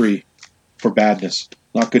 3 for badness.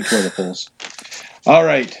 Not good toilet bowls. All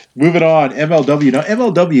right, moving on. MLW. Now,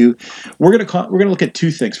 MLW, we're gonna look at 2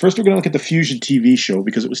 things. First, we're gonna look at the Fusion TV show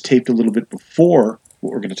because it was taped a little bit before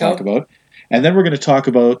what we're going to talk about. And then we're going to talk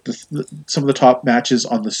about some of the top matches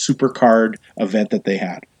on the Supercard event that they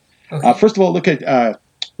had. Okay. First of all, we're going to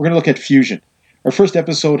look at Fusion. Our first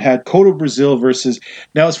episode had Kodo Brazil versus.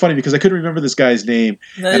 Now it's funny because I couldn't remember this guy's name,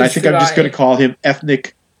 and I think I'm just going to call him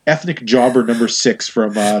ethnic jobber number 6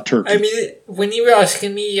 from Turkey. I mean, when you were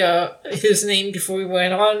asking me his name before we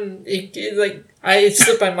went on, it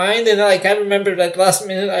slipped my mind, and I remembered at the last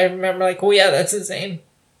minute. I remember oh yeah, that's his name.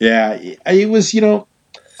 Yeah, it was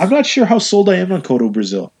I'm not sure how sold I am on Kodo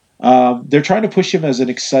Brazil. They're trying to push him as an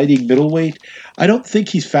exciting middleweight. I don't think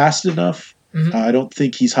he's fast enough. Mm-hmm. I don't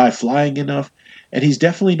think he's high-flying enough. And he's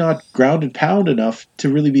definitely not ground and pound enough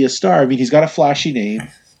to really be a star. I mean, he's got a flashy name.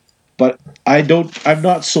 But I'm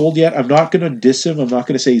not sold yet. I'm not going to diss him. I'm not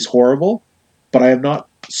going to say he's horrible. But I am not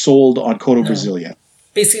sold on Kodo Brazil yet.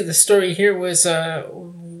 Basically, the story here was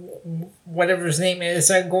whatever his name is,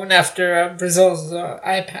 going after Brazil's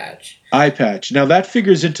eye patch. Eye patch. Now, that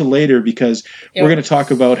figures into later because we're going to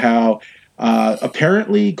talk about how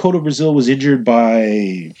apparently Kodo Brazil was injured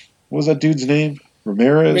by, what was that dude's name?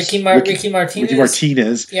 Ramirez? Ricky Martinez. Ricky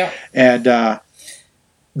Martinez. Yeah. And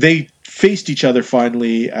they faced each other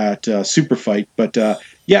finally at Super Fight. But,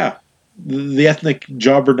 the ethnic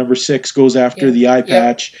jobber number 6 goes after the eye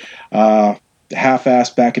patch.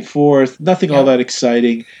 Half-assed back and forth. Nothing all that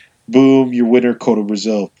exciting. Boom, your winner, Kodo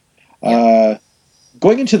Brazil.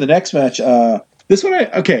 Going into the next match, this one,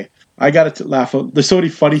 I got to laugh. There's so many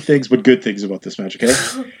funny things, but good things about this match, okay?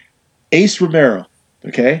 Ace Romero,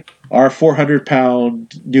 okay? Our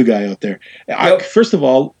 400-pound new guy out there. Yep. First of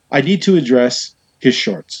all, I need to address his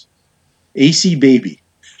shorts. AC Baby.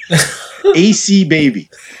 AC Baby.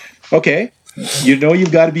 Okay. You know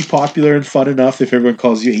you've got to be popular and fun enough if everyone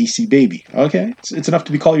calls you AC Baby. Okay. It's enough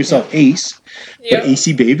to call yourself Ace. But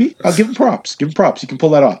AC Baby? I'll give him props. Give him props. You can pull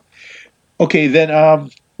that off. Okay, then,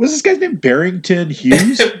 what's this guy's name? Barrington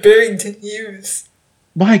Hughes? Barrington Hughes.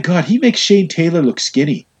 My God, he makes Shane Taylor look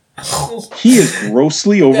skinny. He is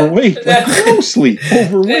grossly overweight. Grossly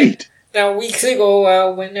overweight. Now, weeks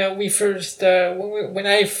ago, when we first, when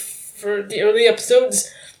I for the early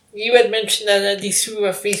episodes, you had mentioned that these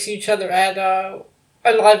two faced each other at a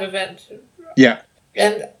live event. Yeah.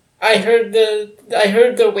 And I heard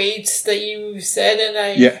the weights that you said, and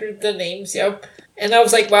I heard the names. Yep. And I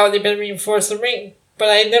was like, wow, they better reinforce the ring. But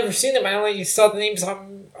I had never seen them. I only saw the names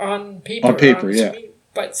on paper. On paper, yeah.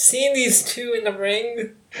 But seeing these two in the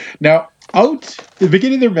ring. Now, at the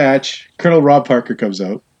beginning of their match, Colonel Rob Parker comes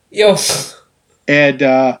out. Yo. And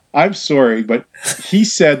I'm sorry, but he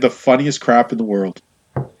said the funniest crap in the world.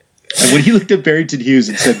 And when he looked at Barrington Hughes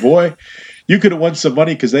and said, boy, you could have won some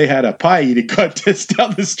money because they had a pie eating contest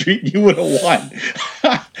down the street and you would have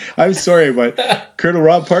won. I'm sorry, but Colonel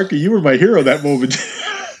Rob Parker, you were my hero that moment.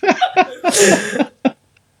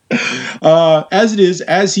 As it is,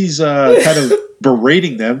 as he's kind of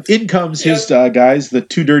berating them, in comes his guys, the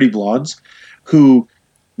two dirty blondes, who,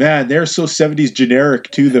 man, they're so 70s generic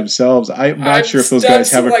to themselves. I'm not sure if those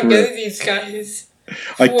guys have a career. These guys.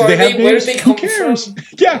 Like, do they have names? Where do they come Who cares? from?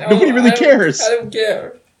 Yeah, nobody really cares. I don't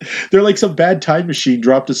care. They're like some bad time machine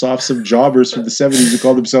dropped us off some jobbers from the 70s who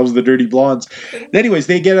called themselves the Dirty Blondes. Anyways,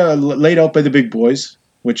 they get laid out by the big boys,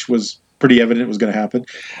 which was pretty evident was going to happen.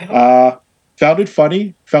 Found it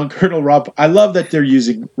funny. Found Colonel Rob. I love that they're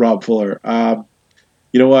using Rob Fuller.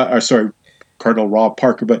 You know what? Colonel Rob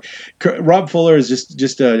Parker. But Rob Fuller is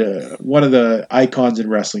just one of the icons in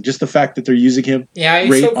wrestling. Just the fact that they're using him. Yeah, he's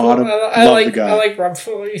great so cool. on him. I love like the guy. I like Rob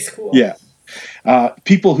Fuller. He's cool. Yeah.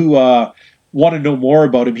 People who want to know more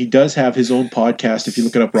about him, he does have his own podcast. If you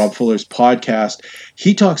look it up, Rob Fuller's podcast,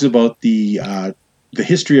 he talks about the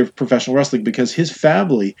history of professional wrestling because his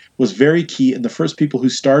family was very key and the first people who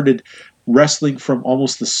started wrestling from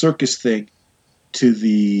almost the circus thing to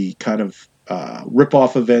the kind of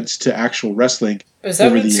rip-off events to actual wrestling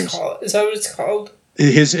over the years. Is that what it's called?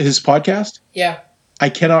 His podcast? Yeah. I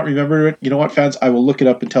cannot remember it. You know what, fans? I will look it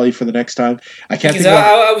up and tell you for the next time. I can't Because think of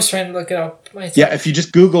I was trying to look it up myself. Yeah, if you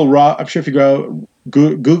just Google I'm sure if you go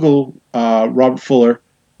Google Robert Fuller,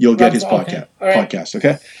 you'll get his podcast. Right. Podcast,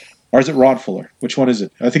 okay? Or is it Ron Fuller? Which one is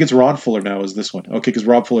it? I think it's Ron Fuller now. Is this one? Okay, because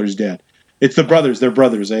Rob Fuller's dead. It's the brothers. They're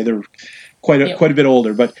brothers. They're quite a bit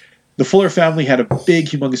older, but the Fuller family had a big,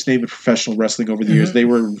 humongous name in professional wrestling over the years. They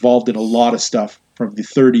were involved in a lot of stuff from the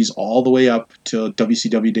 30s all the way up to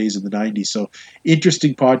WCW days in the 90s. So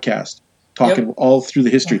interesting podcast, talking all through the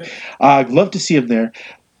history. I'd love to see him there.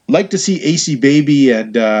 Like to see AC Baby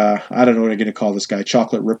and I don't know what I'm going to call this guy,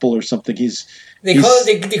 Chocolate Ripple or something. They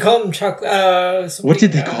call him Chocolate. What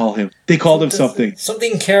did they call him? They called him something.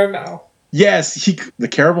 Something caramel. Yes, the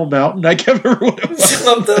Caramel Mountain. I can't remember what it was.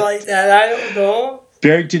 Something like that. I don't know.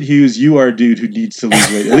 Barrington Hughes, you are a dude who needs to lose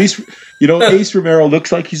weight. At least, Ace Romero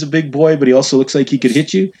looks like he's a big boy, but he also looks like he could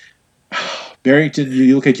hit you. Barrington,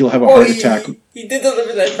 you look like you'll have a heart attack. He did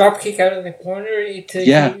deliver that drop kick out of the corner to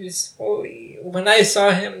Hughes. When I saw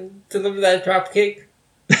him deliver that drop kick,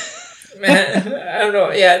 man, I don't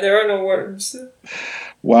know. Yeah, there are no words.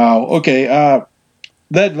 Wow. Okay.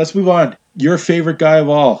 Then let's move on. Your favorite guy of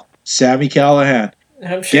all, Sami Callihan.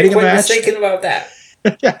 I'm sure you're quite mistaken about that.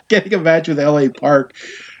 Getting a match with LA Park.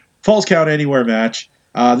 Falls Count Anywhere match.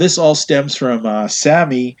 This all stems from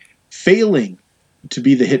Sami failing to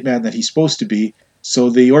be the hitman that he's supposed to be. So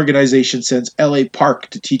the organization sends LA Park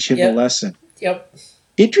to teach him a lesson. Yep.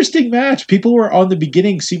 Interesting match. People were on the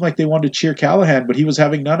beginning, seemed like they wanted to cheer Callahan, but he was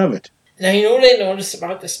having none of it. Now, you know what I noticed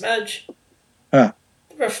about this match? Huh.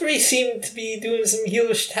 The referee seemed to be doing some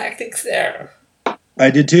heelish tactics there. I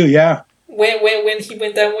did too, yeah. When he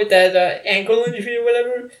went down with that ankle injury or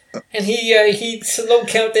whatever, and he slow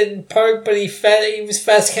counted Park, but he was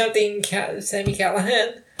fast counting Sami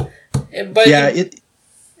Callihan. But yeah,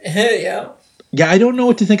 I don't know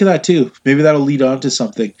what to think of that too. Maybe that'll lead on to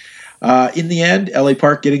something. In the end, LA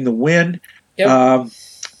Park getting the win. Yep.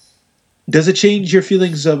 Does it change your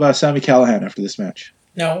feelings of Sami Callihan after this match?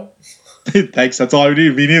 No. Thanks. That's all I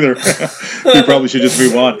need. Me neither. We probably should just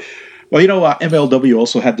move on. Well, MLW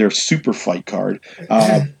also had their super fight card.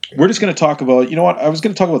 We're just going to talk about, I was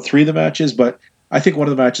going to talk about 3 of the matches, but I think one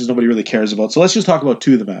of the matches nobody really cares about. So let's just talk about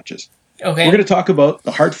 2 of the matches. Okay. We're going to talk about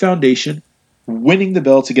the Hart Foundation winning the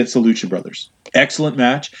belts against the Lucha Brothers. Excellent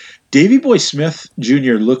match. Davey Boy Smith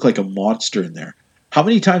Jr. looked like a monster in there. How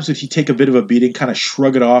many times would he take a bit of a beating, kind of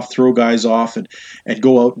shrug it off, throw guys off, and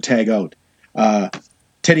go out and tag out?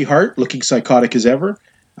 Teddy Hart looking psychotic as ever.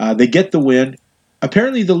 They get the win.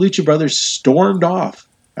 Apparently, the Lucha Brothers stormed off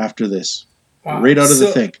after this, right out of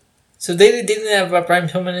the thing. So they didn't have Brian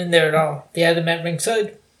Pillman in there at all. They had him at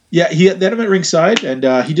ringside. Yeah, they had him at ringside, and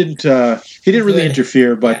he didn't really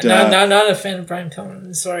interfere. But not a fan of Brian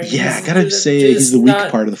Pillman. Sorry. Yeah, I gotta say he's the weak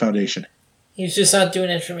part of the foundation. He's just not doing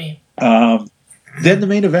it for me. Then the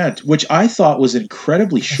main event, which I thought was an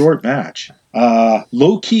incredibly short match.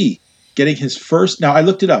 Low Key getting his first. Now I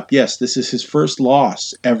looked it up. Yes, this is his first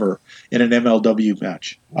loss ever in an MLW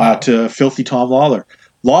match to Filthy Tom Lawler.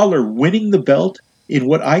 Lawler winning the belt in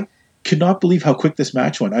what I could not believe how quick this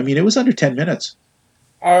match went. I mean, it was under 10 minutes.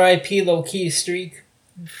 R.I.P. Low Key streak.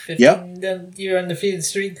 15-year undefeated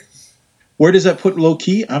streak. Where does that put Low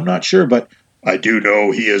Key? I'm not sure, but I do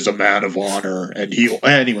know he is a man of honor. And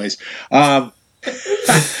anyways,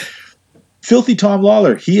 Filthy Tom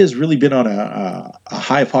Lawler, he has really been on a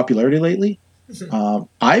high popularity lately.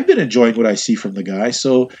 I've been enjoying what I see from the guy,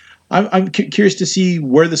 so I'm curious to see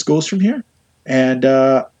where this goes from here. And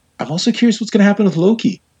I'm also curious what's going to happen with Low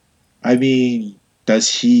Key. I mean,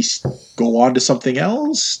 does he go on to something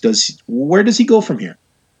else? Where does he go from here?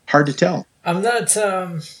 Hard to tell. I'm not.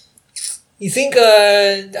 You think?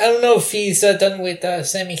 I don't know if he's done with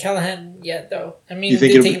Sami Callihan yet, though. I mean, you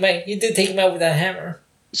did take him out with that hammer.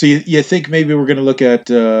 So you think maybe we're going to look at?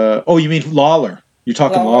 You mean Lawler? You're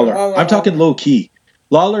talking Lawler. I'm talking Low Key.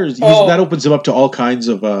 Lawler, that opens him up to all kinds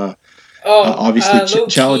of obviously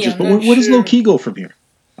challenges. But where does Low Key go from here?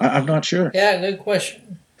 I'm not sure. Yeah, good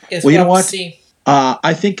question. Well, you know what?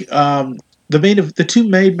 I think the 2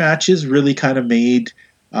 main matches really kind of made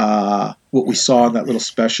what we saw in that little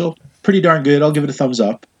special pretty darn good. I'll give it a thumbs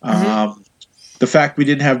up. The fact we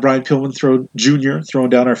didn't have Brian Pillman Jr. thrown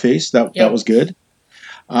down our face, that was good.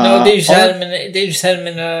 No, they just had him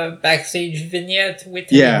in a backstage vignette with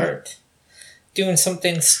Teddy Hart doing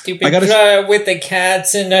something stupid with the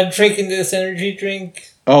cats and drinking this energy drink.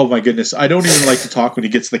 Oh my goodness! I don't even like to talk when he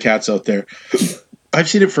gets the cats out there. I've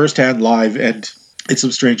seen it firsthand live, and it's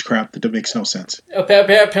some strange crap that makes no sense.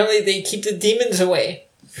 Apparently, they keep the demons away.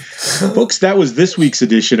 Folks, that was this week's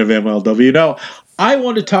edition of MLW. Now, I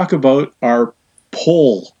want to talk about our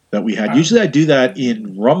poll that we had. Usually I do that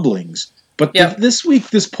in rumblings, but this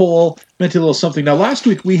week this poll meant a little something. Now, last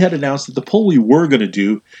week we had announced that the poll we were going to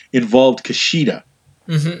do involved Kushida.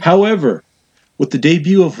 However, with the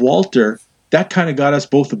debut of Walter, that kind of got us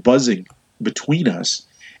both buzzing between us,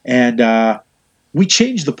 and we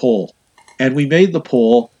changed the poll, and we made the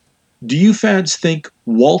poll, do you fans think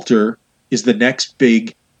Walter is the next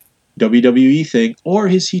big WWE thing, or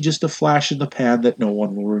is he just a flash in the pan that no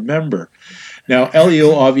one will remember? Now,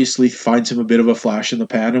 Elio obviously finds him a bit of a flash in the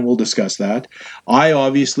pan, and we'll discuss that. I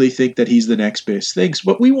obviously think that he's the next best thing,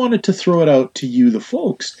 but we wanted to throw it out to you, the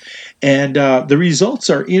folks. And the results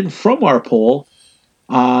are in from our poll.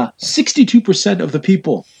 62% of the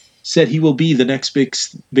people said he will be the next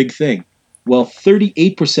big thing. Well,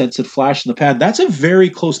 38% said flash in the pan. That's a very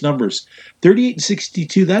close numbers. 38 and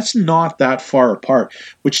 62, that's not that far apart,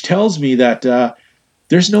 which tells me that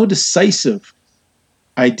there's no decisive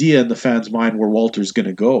idea in the fans' mind where Walter's going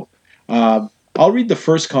to go. I'll read the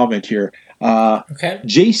first comment here. Okay.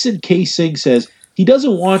 Jason K. Singh says, he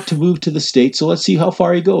doesn't want to move to the States, so let's see how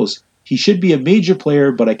far he goes. He should be a major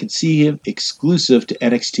player, but I can see him exclusive to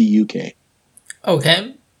NXT UK.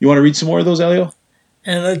 Okay. You want to read some more of those, Elio?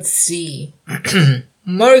 And let's see.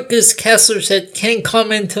 Marcus Kessler said, can't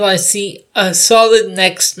comment until I see a solid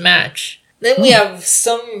next match. Then we have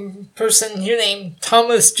some person here named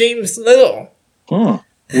Thomas James Little. Huh.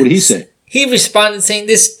 What did he say? He responded saying,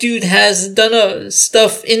 this dude has done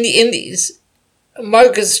stuff in the indies.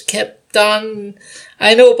 Marcus kept on,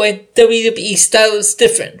 I know, but WWE style is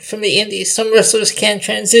different from the indies. Some wrestlers can't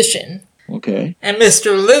transition. Okay. And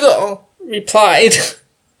Mr. Little replied,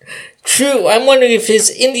 true, I'm wondering if his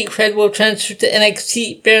indie cred will transfer to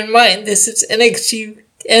NXT. Bear in mind, this is NXT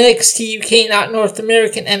UK, not North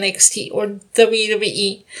American NXT or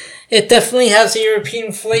WWE. It definitely has a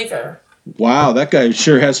European flavor. Wow, that guy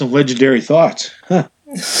sure has some legendary thoughts. Huh.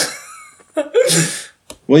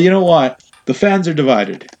 Well, you know what? The fans are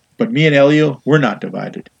divided, but me and Elio, we're not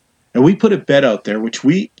divided. And we put a bet out there, which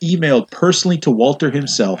we emailed personally to Walter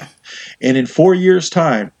himself. And in 4 years'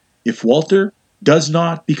 time, if Walter does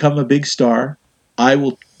not become a big star, I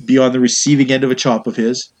will be on the receiving end of a chop of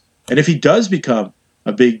his. And if he does become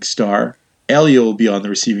a big star, Elio will be on the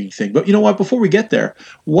receiving thing. But you know what? Before we get there,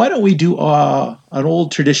 why don't we do an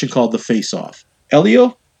old tradition called the face-off?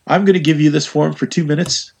 Elio, I'm going to give you this forum for 2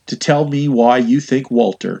 minutes to tell me why you think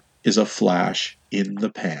Walter is a flash in the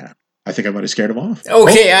pan. I think I might have scared him off.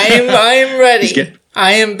 Okay, I am ready.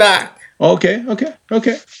 I am back. Okay.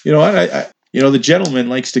 You know what? The gentleman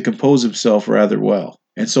likes to compose himself rather well.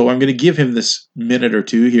 And so I'm going to give him this minute or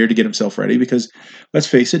two here to get himself ready because, let's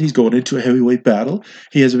face it, he's going into a heavyweight battle.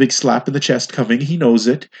 He has a big slap in the chest coming. He knows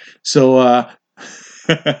it. So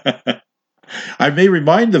I may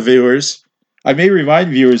remind viewers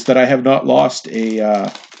that I have not lost a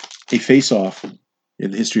face-off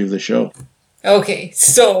in the history of the show. Okay,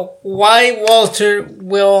 so why Walter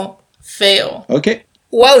will fail? Okay.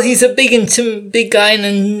 While he's a big guy and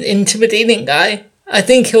an intimidating guy, I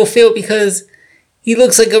think he'll fail because he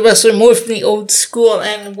looks like a wrestler more from the old school.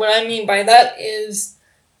 And what I mean by that is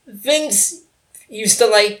Vince used to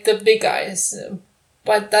like the big guys,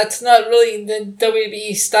 but that's not really the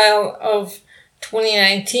WWE style of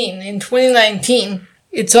 2019. In 2019,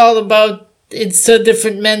 it's a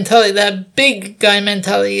different mentality. That big guy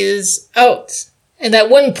mentality is out. And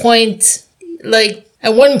at one point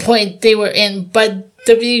they were in, but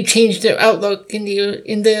WWE changed their outlook in the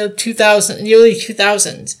early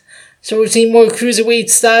 2000s. So we're seeing more cruiserweight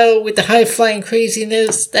style with the high flying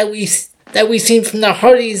craziness that we've seen from the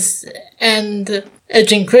Hardys and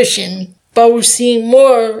Edge and Christian. But we're seeing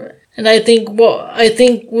more, and I think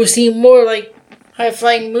we're seeing more like high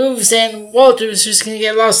flying moves, and Walter's just gonna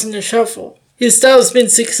get lost in the shuffle. His style's been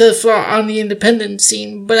successful on the independent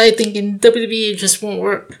scene, but I think in WWE it just won't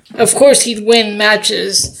work. Of course, he'd win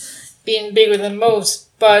matches, being bigger than most,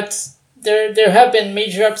 but there have been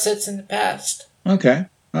major upsets in the past. Okay.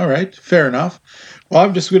 All right. Fair enough. Well,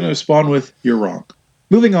 I'm just going to respond with, you're wrong.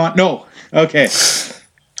 Moving on. No. Okay.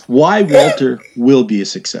 Why Walter will be a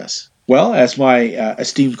success? Well, as my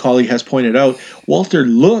esteemed colleague has pointed out, Walter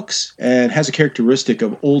looks and has a characteristic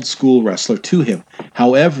of old school wrestler to him.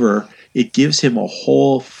 However, it gives him a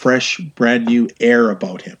whole fresh, brand new air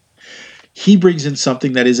about him. He brings in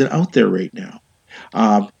something that isn't out there right now.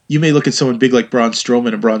 You may look at someone big like Braun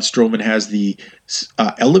Strowman, and Braun Strowman has the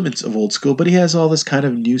elements of old school, but he has all this kind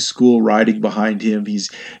of new school riding behind him. He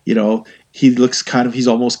looks he's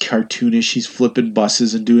almost cartoonish. He's flipping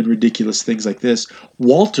buses and doing ridiculous things like this.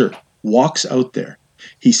 Walter walks out there.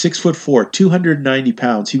 He's 6'4", 290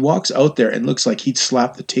 pounds. He walks out there and looks like he'd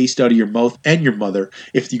slap the taste out of your mouth and your mother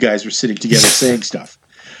if you guys were sitting together saying stuff.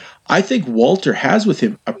 I think Walter has with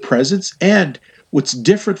him a presence, and what's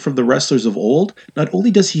different from the wrestlers of old, not only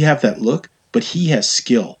does he have that look, but he has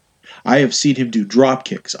skill. I have seen him do drop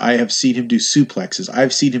kicks. I have seen him do suplexes.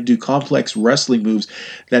 I've seen him do complex wrestling moves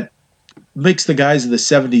that makes the guys in the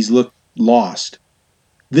 70s look lost.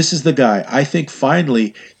 This is the guy. I think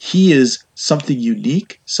finally he is something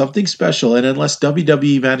unique, something special, and unless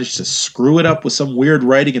WWE managed to screw it up with some weird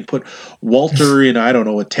writing and put Walter in, I don't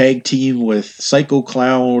know, a tag team with Psycho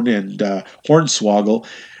Clown and Hornswoggle,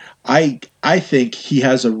 I think he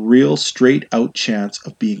has a real straight-out chance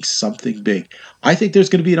of being something big. I think there's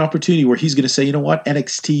going to be an opportunity where he's going to say, you know what,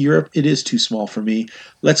 NXT Europe, it is too small for me.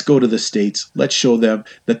 Let's go to the States. Let's show them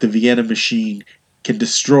that the Vienna Machine can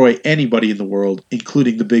destroy anybody in the world,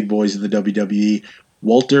 including the big boys in the WWE.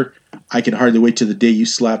 Walter, I can hardly wait till the day you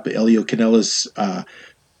slap Elio Canella's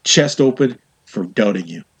chest open for doubting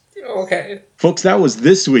you. Okay. Folks, that was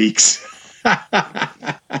this week's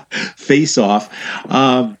face-off.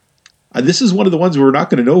 This is one of the ones where we're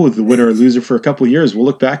not going to know the winner or loser for a couple of years. We'll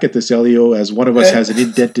look back at this, Elio, as one of us has an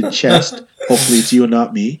indented chest. Hopefully it's you and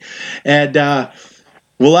not me. And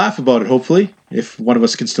we'll laugh about it, hopefully, if one of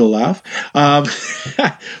us can still laugh.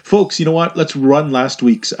 Folks, you know what? Let's run last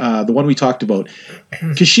week's, the one we talked about.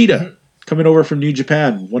 Kushida, coming over from New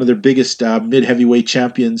Japan, one of their biggest mid-heavyweight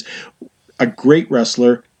champions, a great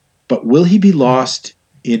wrestler, but will he be lost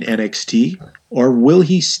in NXT? Or will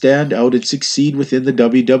he stand out and succeed within the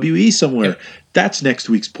WWE somewhere? That's next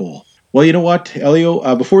week's poll. Well, you know what,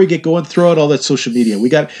 Elio? Before we get going, throw out all that social media. You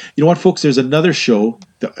know what, folks? There's another show.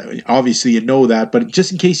 Obviously, you know that. But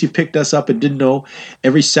just in case you picked us up and didn't know,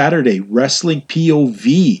 every Saturday, Wrestling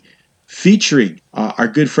POV, featuring our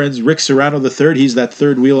good friends Rick Serrano III. He's that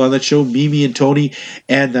third wheel on that show. Mimi and Tony,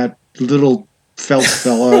 and that little felt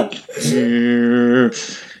fella. Do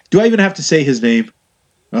I even have to say his name?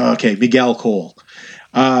 Okay, Miguel Cole.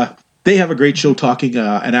 They have a great show talking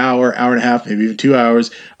an hour, hour and a half, maybe even 2 hours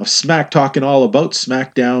of smack talking all about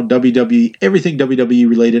SmackDown, WWE, everything WWE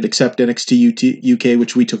related except NXT UK,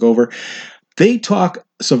 which we took over. They talk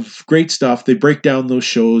some great stuff. They break down those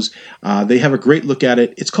shows. They have a great look at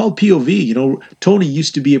it. It's called POV. You know, Tony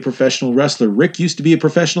used to be a professional wrestler. Rick used to be a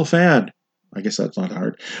professional fan. I guess that's not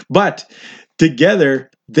hard. But together,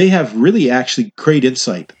 they have really actually great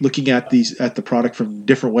insight looking at the product from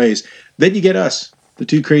different ways. Then you get us, the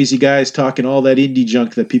two crazy guys talking all that indie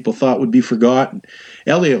junk that people thought would be forgotten.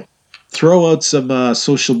 Elio, throw out some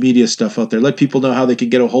social media stuff out there. Let people know how they can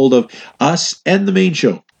get a hold of us and the main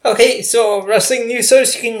show. Okay, so Wrestling News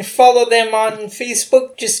Source, you can follow them on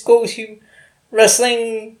Facebook. Just go to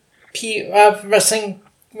Wrestling POV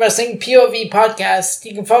Podcast.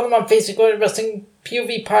 You can follow them on Facebook. Go to Wrestling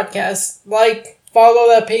POV Podcast. Follow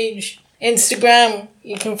that page. Instagram,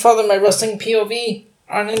 you can follow my Wrestling POV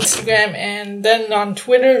on Instagram, and then on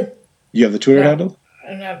Twitter. You have the Twitter handle?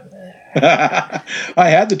 I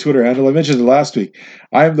had the Twitter handle. I mentioned it last week.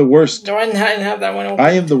 I am the worst. No, I didn't have that one open.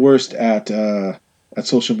 I am the worst at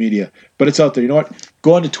social media, but it's out there. You know what?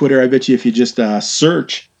 Go on to Twitter. I bet you if you just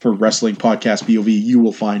search for Wrestling Podcast POV, you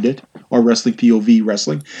will find it, or Wrestling POV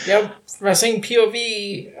Wrestling. Yep, Wrestling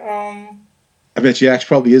POV. I bet you actually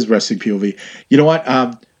probably is Wrestling POV. You know what?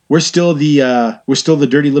 We're still the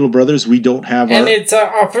dirty little brothers. We don't have and it's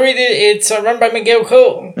operated. It's run by Miguel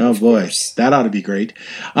Cole. Oh boy, that ought to be great.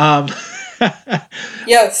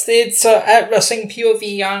 Yes, it's at Wrestling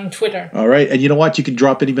POV on Twitter. All right, and you know what? You can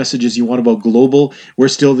drop any messages you want about Global. We're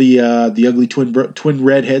still the ugly twin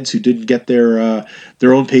redheads who didn't get their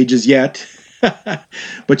own pages yet.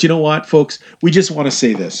 But you know what, folks? We just want to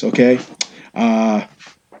say this, okay?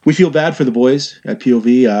 We feel bad for the boys at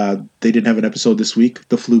POV. They didn't have an episode this week.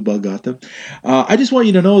 The flu bug got them. I just want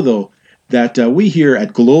you to know, though, that we here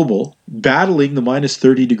at Global, battling the minus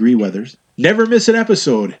 30-degree weathers, never miss an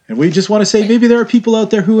episode. And we just want to say maybe there are people out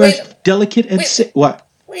there who are delicate and sick. What?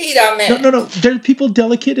 Wait a minute. No. There are people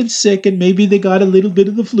delicate and sick, and maybe they got a little bit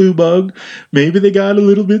of the flu bug. Maybe they got a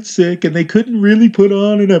little bit sick, and they couldn't really put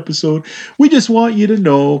on an episode. We just want you to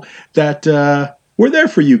know that we're there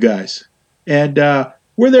for you guys. And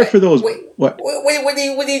we're there for those. What? What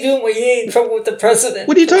are you doing when you're in trouble with the president?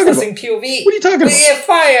 What are you talking about? POV? What are you talking about? You get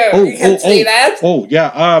fired. You can't say that. Oh,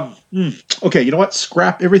 yeah. Okay, you know what?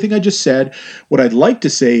 Scrap everything I just said. What I'd like to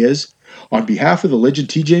say is, on behalf of the legend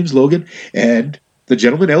T. James Logan and the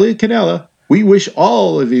gentleman Elliot Canella, we wish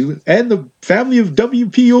all of you and the family of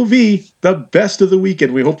WPOV the best of the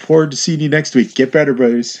weekend. We hope forward to seeing you next week. Get better,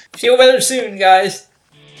 brothers. Feel better soon, guys.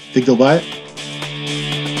 Think they'll buy it?